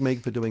pleasure. Thank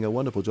Meg for doing a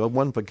wonderful job,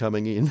 one for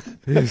coming in,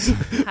 yes.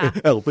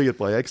 albeit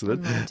by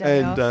accident,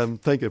 and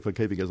thank you for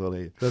keeping us on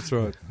air. That's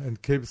right, and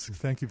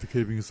thank you for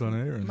keeping us on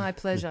air. And, my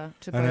pleasure.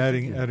 And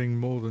adding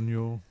more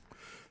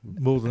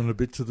than a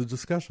bit to the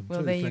discussion. Well,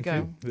 too. there you Thank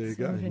go. There you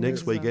go.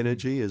 Next week,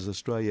 energy as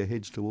Australia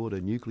heads toward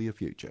a nuclear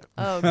future.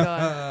 Oh,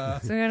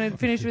 God. So we're going to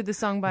finish with the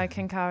song by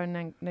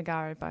Kenkara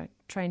Nagara by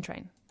Train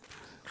Train.